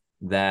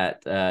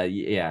 that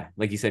yeah,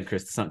 like you said,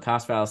 Chris, the sunk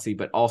cost fallacy,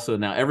 but also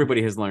now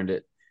everybody has learned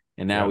it,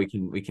 and now we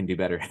can do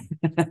better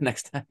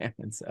next time.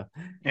 And so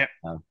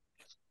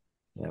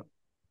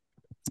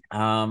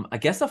I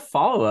guess a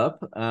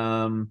follow-up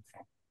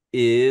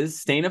is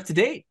staying up to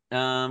date.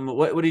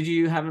 What did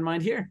you have in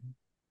mind here?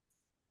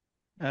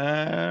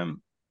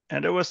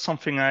 And there was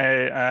something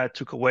I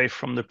took away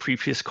from the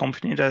previous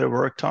company that I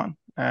worked on.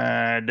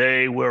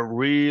 They were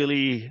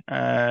really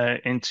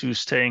into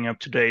staying up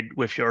to date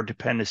with your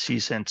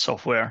dependencies and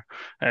software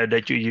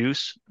that you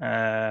use,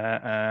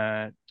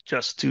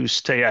 just to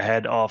stay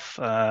ahead of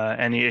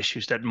any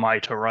issues that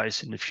might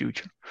arise in the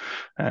future.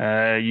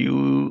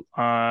 You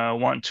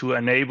want to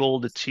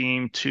enable the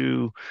team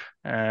to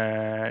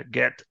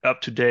get up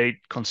to date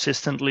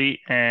consistently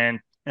and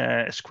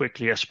as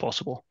quickly as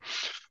possible.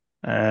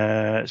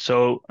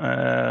 So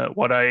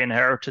what I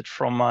inherited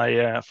from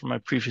my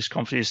previous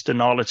company is the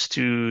knowledge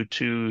to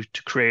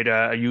create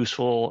a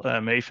useful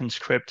Maven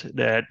script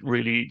that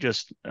really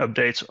just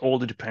updates all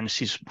the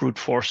dependencies, brute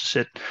forces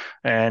it,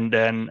 and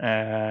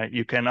then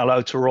you can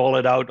allow to roll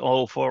it out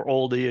for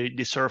all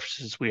the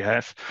services we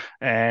have.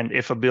 And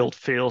if a build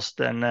fails,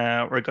 then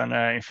we're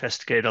gonna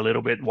investigate a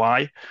little bit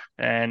why.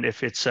 And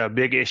if it's a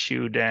big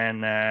issue,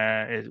 then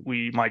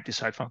we might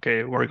decide,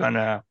 okay, we're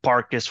gonna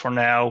park this for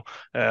now,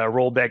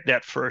 roll back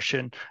that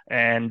version,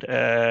 and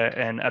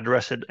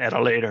address it at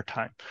a later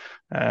time.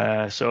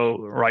 So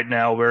right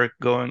now we're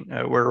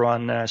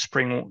on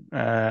Spring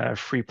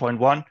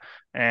 3.1,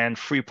 and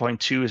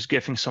 3.2 is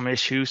giving some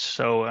issues.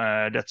 So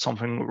that's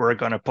something we're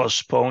going to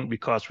postpone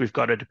because we've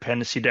got a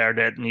dependency there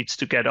that needs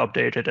to get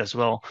updated as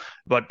well,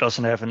 but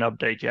doesn't have an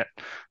update yet.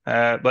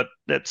 But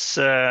that's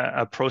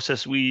a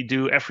process we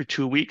do every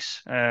 2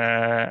 weeks.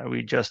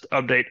 We just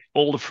update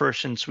all the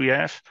versions we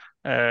have.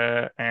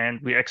 And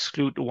we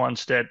exclude the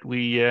ones that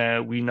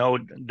we know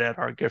that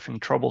are giving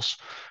troubles.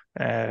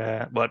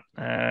 But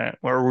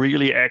we're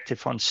really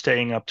active on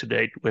staying up to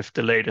date with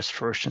the latest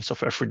versions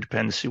of every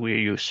dependency we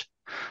use,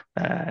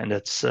 and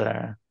that's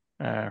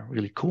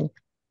really cool.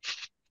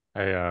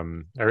 I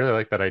really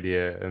like that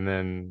idea. And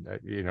then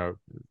you know,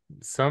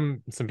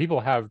 some people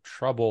have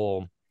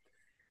trouble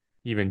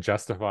even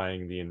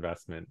justifying the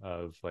investment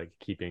of like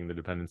keeping the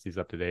dependencies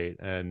up to date.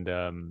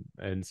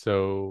 And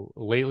so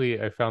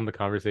lately I found the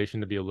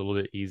conversation to be a little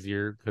bit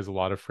easier because a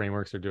lot of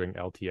frameworks are doing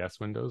LTS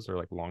windows, or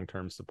like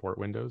long-term support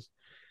windows.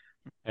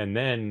 And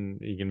then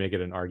you can make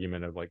it an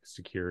argument of like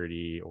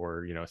security,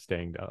 or, you know,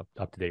 staying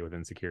up to date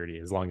within security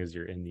as long as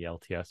you're in the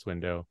LTS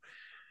window.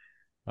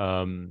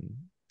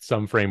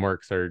 Some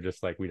frameworks are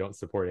just like, we don't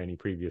support any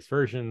previous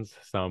versions.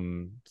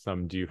 Some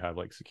do have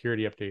like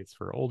security updates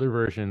for older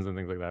versions and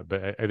things like that.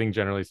 But I think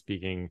generally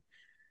speaking,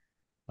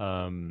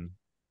 you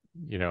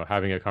know,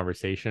 having a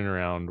conversation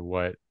around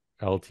what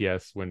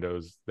LTS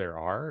windows there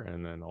are.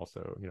 And then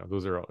also,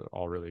 those are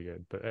all really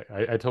good. But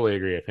I totally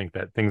agree. I think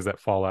that things that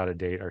fall out of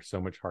date are so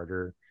much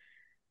harder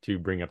to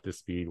bring up to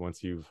speed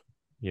once you've,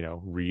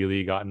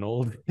 really gotten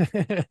old.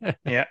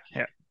 Yeah.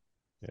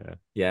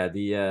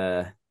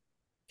 The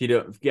if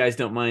you guys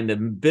don't mind a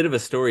bit of a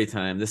story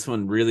time, this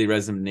one really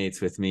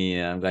resonates with me.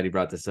 I'm glad you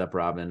brought this up,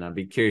 Robin. I'd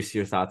be curious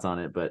your thoughts on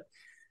it. But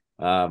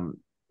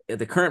at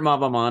the current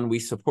mob I'm on, we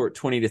support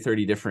 20 to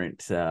 30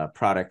 different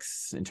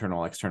products,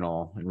 internal,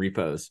 external, and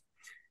repos.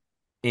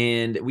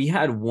 And we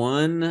had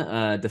one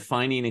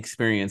defining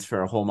experience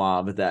for our whole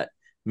mob that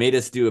made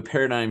us do a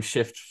paradigm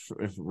shift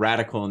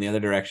radical in the other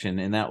direction.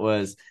 And that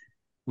was,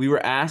 we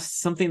were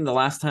asked something the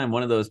last time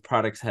one of those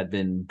products had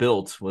been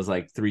built was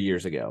like 3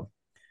 years ago.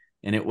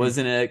 And it was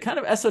in a kind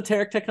of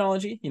esoteric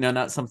technology,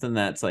 not something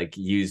that's like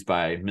used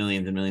by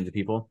millions and millions of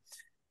people.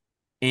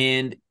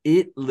 And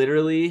it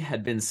literally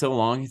had been so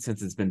long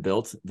since it's been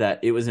built that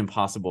it was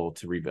impossible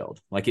to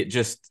rebuild. Like it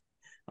just,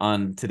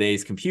 on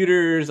today's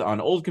computers, on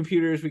old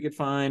computers we could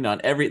find,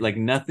 on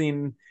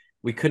nothing,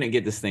 we couldn't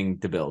get this thing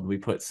to build. We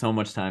put so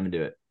much time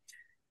into it.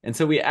 And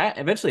so we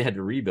eventually had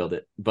to rebuild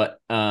it. But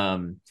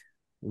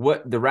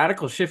what the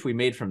radical shift we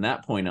made from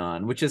that point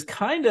on, which is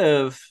kind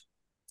of,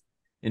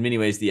 in many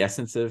ways, the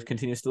essence of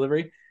continuous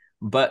delivery.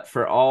 But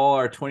for all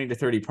our 20 to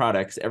 30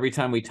 products, every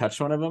time we touched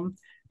one of them,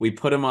 we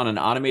put them on an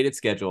automated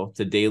schedule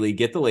to daily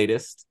get the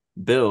latest,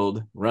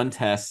 build, run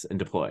tests, and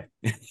deploy.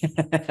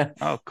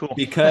 Oh, cool.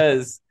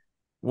 Because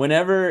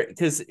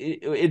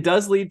it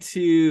does lead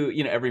to,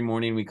 every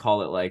morning we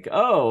call it like,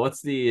 oh,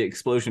 what's the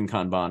explosion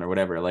Kanban or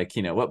whatever, like,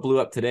 what blew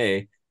up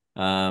today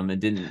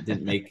and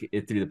didn't make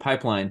it through the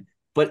pipeline.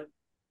 But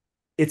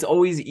it's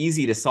always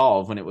easy to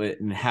solve when it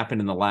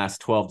happened in the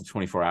last 12 to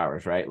 24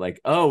 hours, right?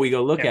 Like, oh, we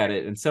go look at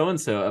it and so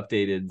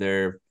updated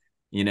their,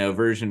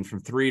 version from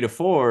 3 to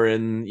 4.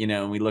 And,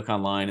 we look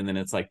online and then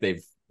it's like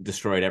they've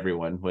destroyed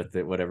everyone with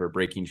whatever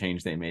breaking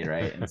change they made,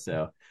 right? And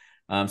so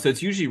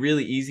it's usually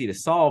really easy to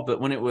solve. But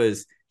when it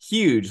was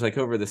huge, like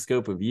over the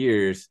scope of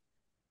years,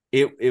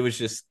 it was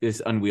just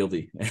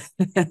unwieldy.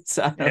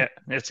 So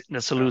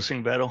that's a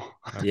losing battle.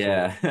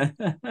 Yeah.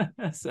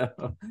 So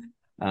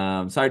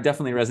I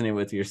definitely resonate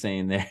with what you're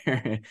saying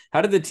there.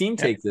 How did the team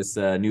take this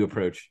new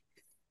approach?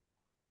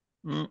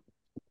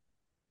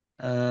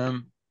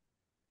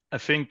 I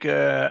think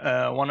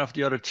one of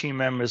the other team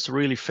members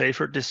really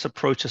favored this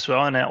approach as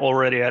well, and I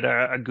already had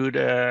a good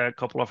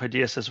couple of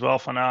ideas as well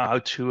for now how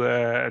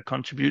to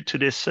contribute to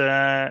this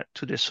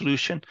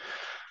solution.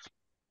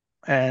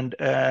 And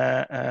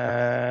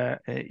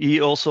he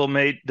also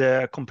made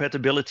the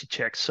compatibility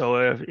checks.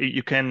 So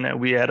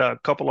we had a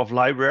couple of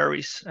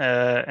libraries,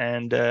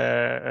 and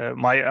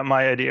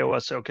my idea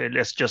was, okay,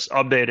 let's just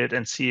update it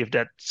and see if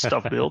that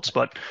stuff builds.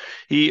 But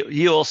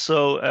he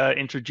also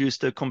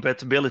introduced the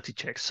compatibility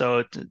checks.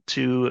 So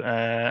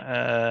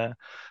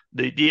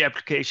the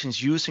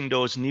applications using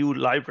those new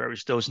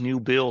libraries, those new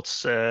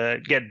builds,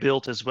 get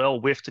built as well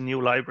with the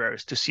new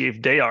libraries to see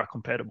if they are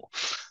compatible.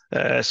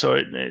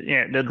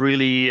 That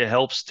really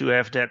helps to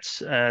have that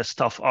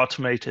stuff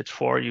automated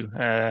for you,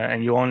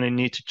 and you only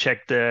need to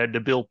check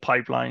the build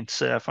pipelines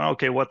for,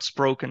 okay, what's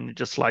broken,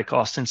 just like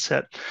Austin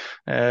said,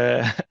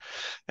 and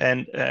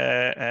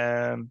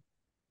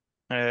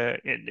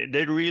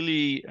they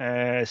really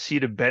see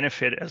the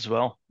benefit as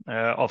well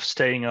of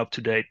staying up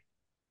to date.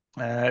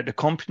 The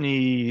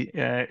company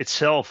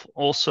itself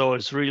also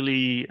is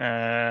really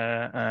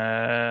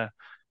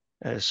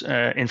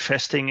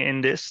investing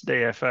in this.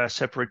 They have a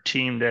separate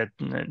team that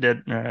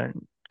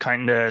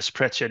kind of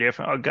spreads the idea.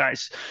 Oh,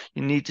 guys,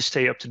 you need to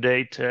stay up to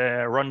date,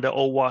 run the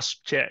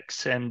OWASP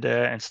checks and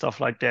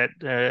stuff like that.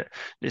 The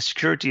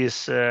security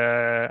is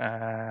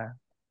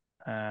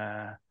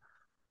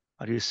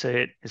how do you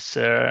say it? It's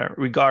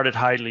regarded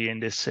highly in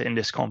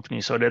this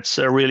company, so that's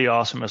really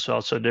awesome as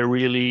well. So they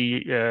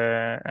really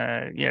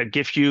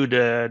give you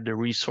the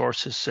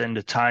resources and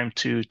the time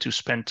to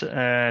spend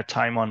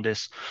time on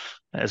this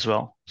as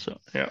well. So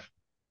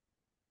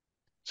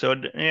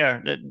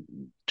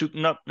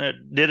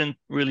didn't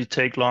really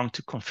take long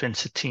to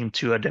convince the team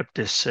to adapt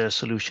this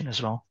solution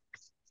as well.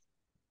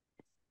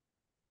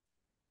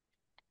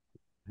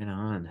 Right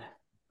on.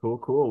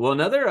 Cool. Well,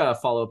 another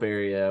follow-up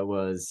area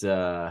was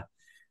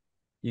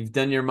you've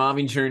done your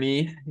mobbing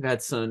journey. You've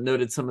had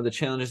noted some of the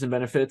challenges and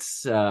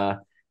benefits.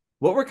 What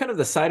were kind of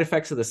the side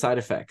effects of the side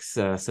effects?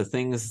 So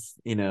things,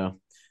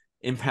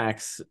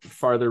 impacts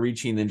farther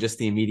reaching than just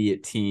the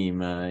immediate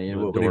team.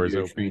 What have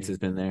your experiences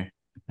been there?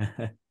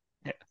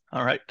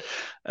 All right.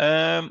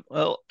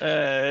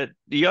 The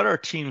other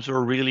teams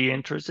were really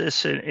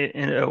interested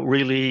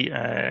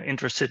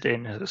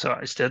in. So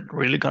is that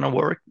really going to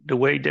work the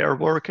way they're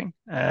working?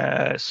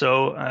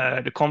 So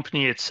the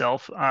company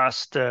itself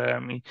asked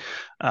us,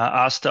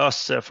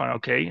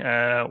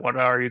 what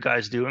are you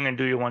guys doing, and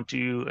do you want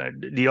to?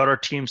 The other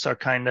teams are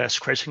kind of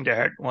scratching their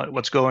head.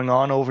 What's going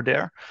on over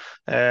there?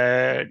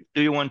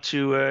 Do you want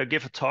to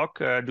give a talk?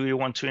 Do you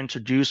want to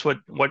introduce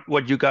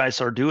what you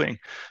guys are doing?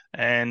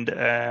 And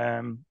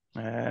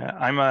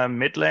I'm a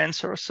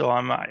midlancer, so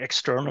I'm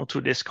external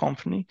to this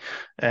company,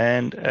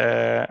 and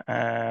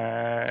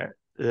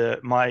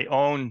my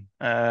own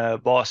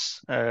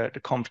boss,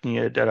 the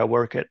company that I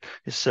work at,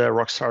 is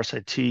Rockstars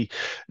IT,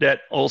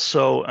 that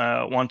also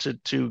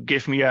wanted to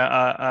give me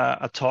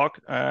a talk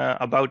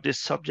about this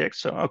subject.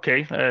 So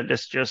okay,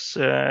 that's just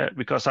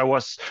because I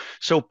was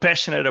so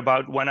passionate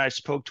about when I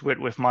spoke to it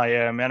with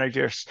my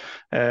managers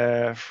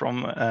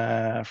from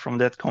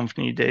that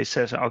company. They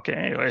said,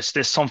 okay, is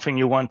this something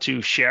you want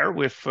to share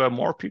with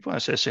more people? I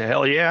said,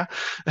 hell yeah.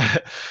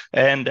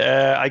 And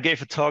I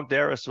gave a talk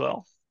there as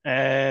well.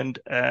 And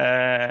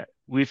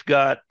we've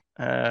got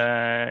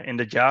in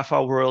the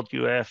Java world,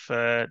 you have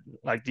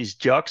like these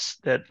jugs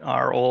that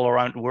are all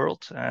around the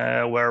world,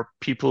 where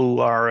people who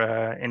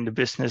are in the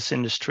business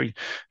industry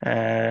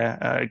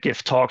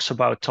give talks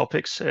about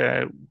topics.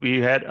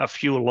 We had a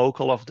few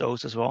local of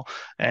those as well,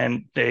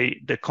 and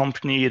the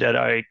company that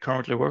I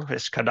currently work with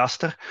is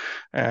Kadaster.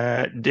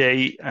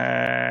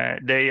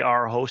 They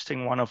are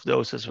hosting one of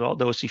those as well,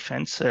 those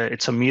events.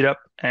 It's a meetup,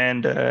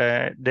 and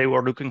they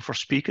were looking for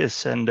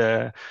speakers, and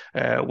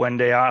when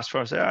they asked for,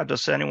 I said,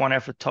 does anyone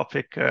have a topic?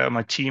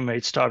 My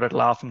teammate started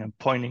laughing and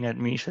pointing at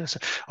me. Says,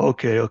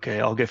 okay,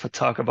 I'll give a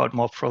talk about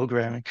mob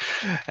programming.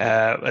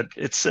 But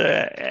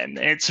and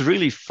it's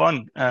really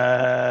fun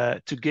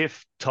to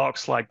give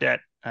talks like that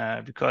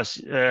because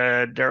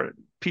there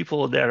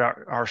people that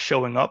are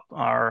showing up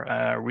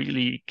are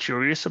really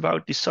curious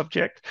about this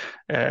subject.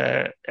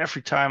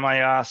 Every time I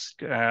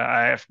ask,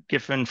 I have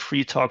given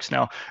free talks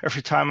now.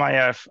 Every time I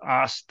have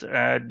asked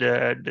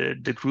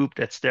the group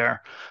that's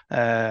there,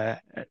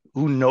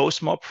 who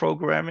knows mob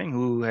programming,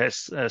 who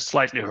has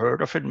slightly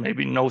heard of it,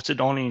 maybe knows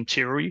it only in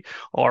theory,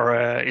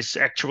 or is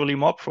actually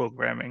mob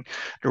programming.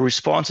 The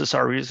responses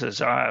are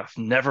says, I've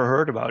never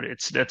heard about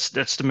it. That's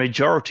the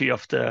majority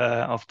of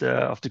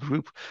the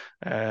group.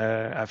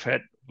 I've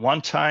had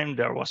one time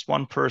there was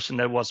one person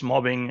that was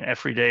mobbing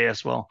every day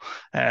as well,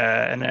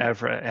 and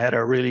I've had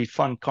a really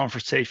fun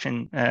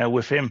conversation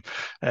with him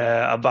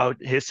about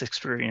his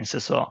experience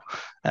as well.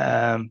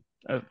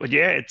 But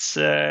yeah,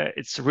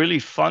 it's really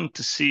fun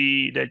to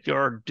see that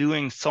you're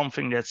doing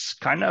something that's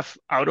kind of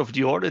out of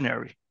the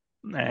ordinary,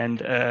 and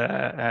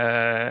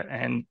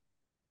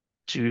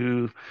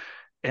to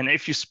and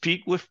if you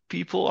speak with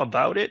people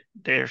about it,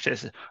 they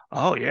says,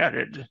 "Oh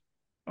yeah,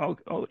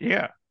 oh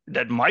yeah,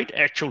 that might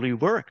actually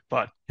work,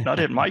 but not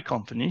at my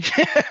company."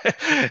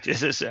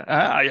 This is,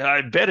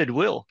 I bet it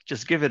will.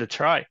 Just give it a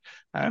try.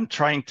 I'm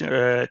trying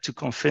to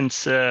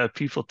convince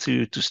people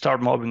to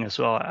start mobbing as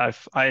well.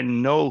 I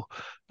know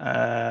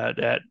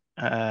that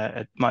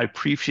at my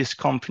previous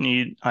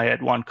company, I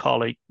had one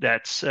colleague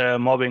that's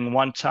mobbing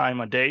one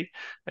time a day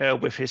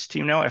with his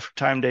team now. Every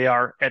time they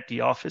are at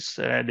the office,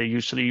 they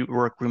usually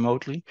work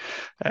remotely.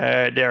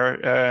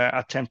 They're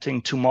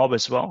attempting to mob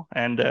as well,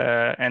 and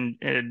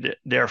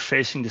they're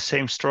facing the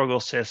same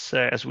struggles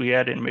as we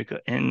had in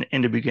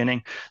the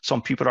beginning.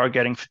 Some people are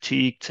getting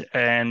fatigued,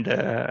 and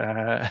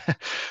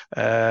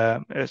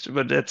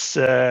but it's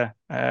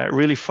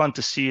really fun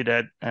to see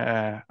that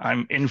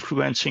I'm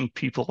influencing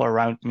people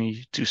around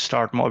me to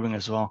start mobbing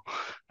as well.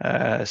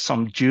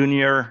 Some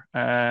junior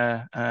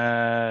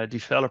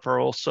developer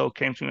also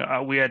came to me.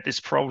 We had this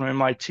problem in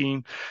my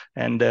team,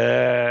 and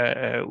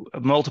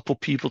multiple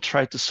people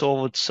tried to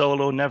solve it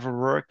solo, never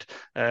worked.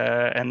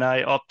 And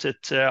I opted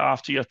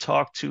after your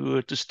talk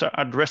to start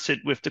address it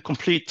with the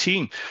complete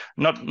team,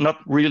 not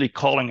really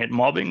calling it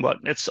mobbing, but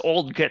let's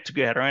all get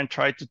together and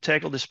try to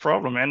tackle this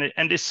problem.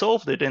 And they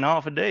solved it in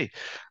half a day.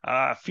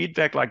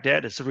 Feedback like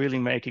that is really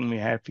making me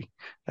happy.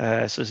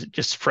 So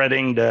just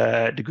spreading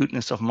the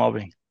goodness of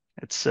mobbing.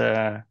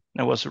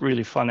 It was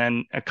really fun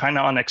and kind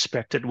of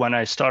unexpected when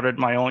I started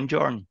my own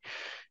journey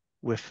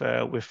with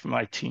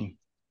my team.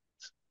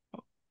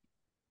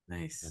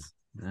 Nice.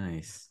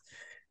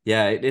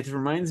 Yeah, it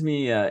reminds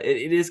me.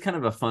 It is kind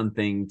of a fun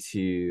thing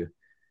to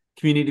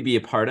community to be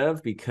a part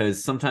of,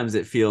 because sometimes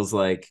it feels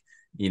like,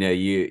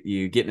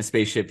 you get in a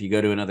spaceship, you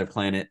go to another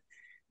planet,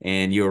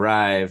 and you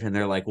arrive, and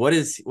they're like, what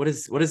is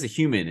a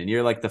human? And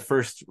you're like the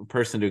first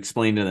person to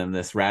explain to them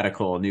this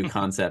radical new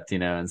concept,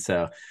 and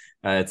so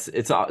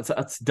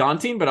it's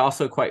daunting, but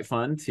also quite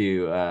fun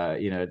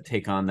to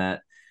take on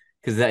that,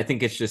 because I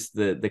think it's just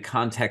the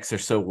contexts are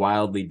so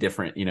wildly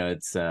different.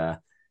 It's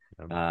that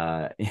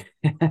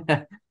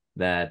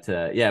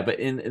but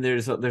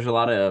there's a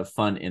lot of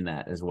fun in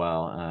that as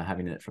well,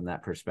 having it from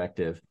that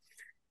perspective.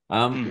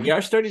 We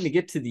are starting to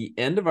get to the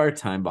end of our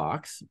time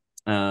box.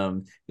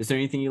 Is there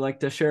anything you'd like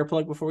to share or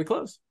plug before we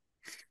close?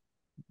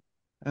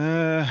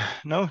 No,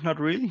 not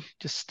really.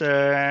 Just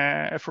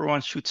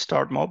everyone should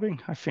start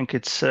mobbing. I think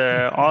it's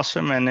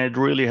awesome, and it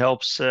really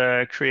helps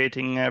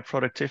creating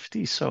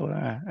productivity. So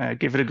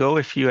give it a go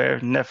if you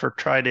have never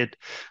tried it,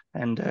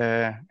 and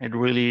it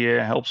really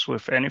helps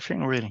with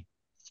anything, really.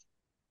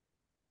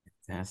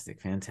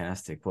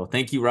 Fantastic. Well,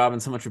 thank you, Robin,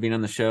 so much for being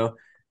on the show.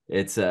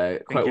 It's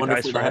quite wonderful. Thank you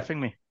guys for having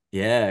me.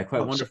 Yeah,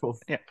 quite wonderful.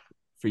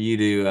 For you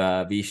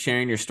to be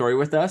sharing your story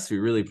with us. We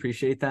really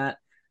appreciate that.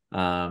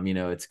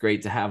 It's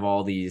great to have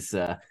all these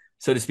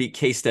so to speak,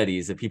 case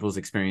studies of people's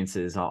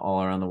experiences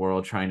all around the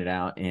world trying it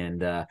out.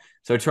 And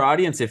so to our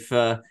audience, if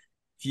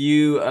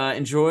you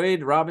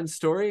enjoyed Robin's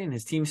story and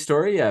his team's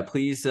story,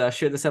 please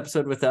share this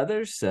episode with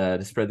others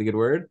to spread the good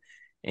word.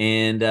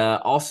 And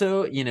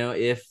also,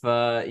 if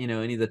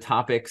any of the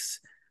topics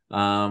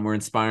were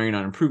inspiring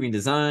on improving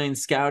design,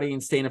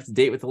 scouting, staying up to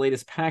date with the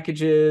latest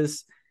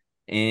packages,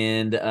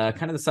 and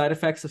kind of the side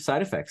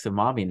effects of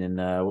mobbing, and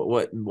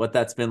what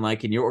that's been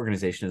like in your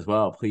organization as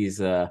well,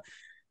 please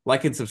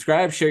like and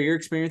subscribe, share your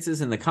experiences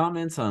in the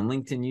comments on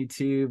LinkedIn,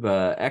 YouTube,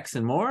 X,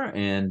 and more.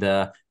 And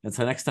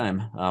until next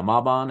time,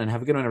 mob on and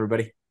have a good one,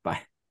 everybody.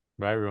 Bye.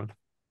 Bye, everyone.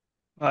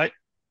 Bye.